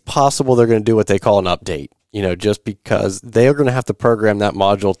 It's possible they're going to do what they call an update, just because they're going to have to program that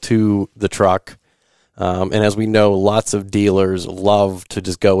module to the truck. And as we know, lots of dealers love to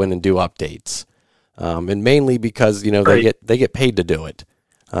just go in and do updates. And mainly because, Right. they get paid to do it.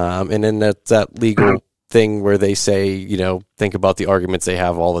 And then that's that legal thing where they say, think about the arguments they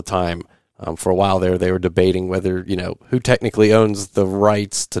have all the time. For a while there, they were debating whether, who technically owns the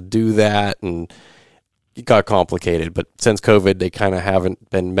rights to do that. And it got complicated. But since COVID, they kind of haven't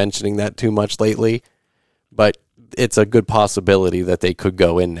been mentioning that too much lately. But it's a good possibility that they could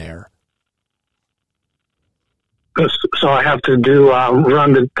go in there. So I have to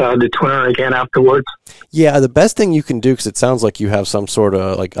run the tuner again afterwards? Yeah, the best thing you can do, because it sounds like you have some sort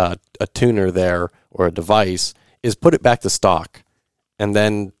of like a tuner there or a device, is put it back to stock and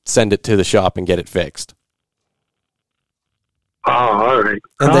then send it to the shop and get it fixed. Oh, all right.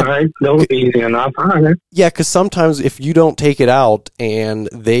 And All then- right. That would be easy enough. All right. Yeah, because sometimes if you don't take it out and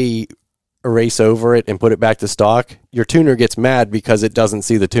they erase over it and put it back to stock, your tuner gets mad because it doesn't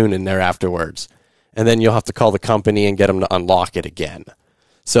see the tune in there afterwards. And then you'll have to call the company and get them to unlock it again.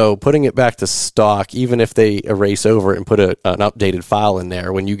 So putting it back to stock, even if they erase over it and put an updated file in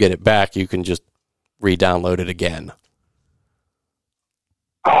there, when you get it back, you can just re-download it again.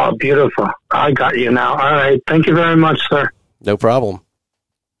 Oh, beautiful. I got you now. All right. Thank you very much, sir. No problem.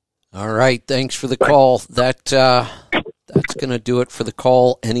 All right. Thanks for the call. That's going to do it for the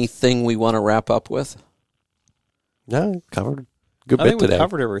call. Anything we want to wrap up with? No, covered a good I bit think we today.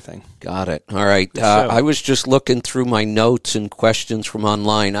 covered everything. Got it. All right. I was just looking through my notes and questions from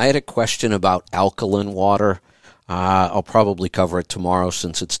online. I had a question about alkaline water. I'll probably cover it tomorrow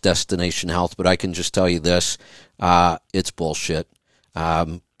since it's Destination Health, but I can just tell you this. It's bullshit.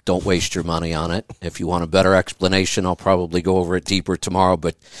 Don't waste your money on it. If you want a better explanation, I'll probably go over it deeper tomorrow,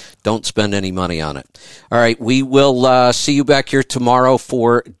 but don't spend any money on it. All right, we will see you back here tomorrow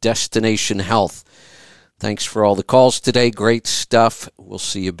for Destination Health. Thanks for all the calls today. Great stuff. We'll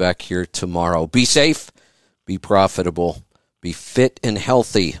see you back here tomorrow. Be safe, be profitable, be fit and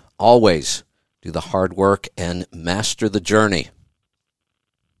healthy. Always do the hard work and master the journey.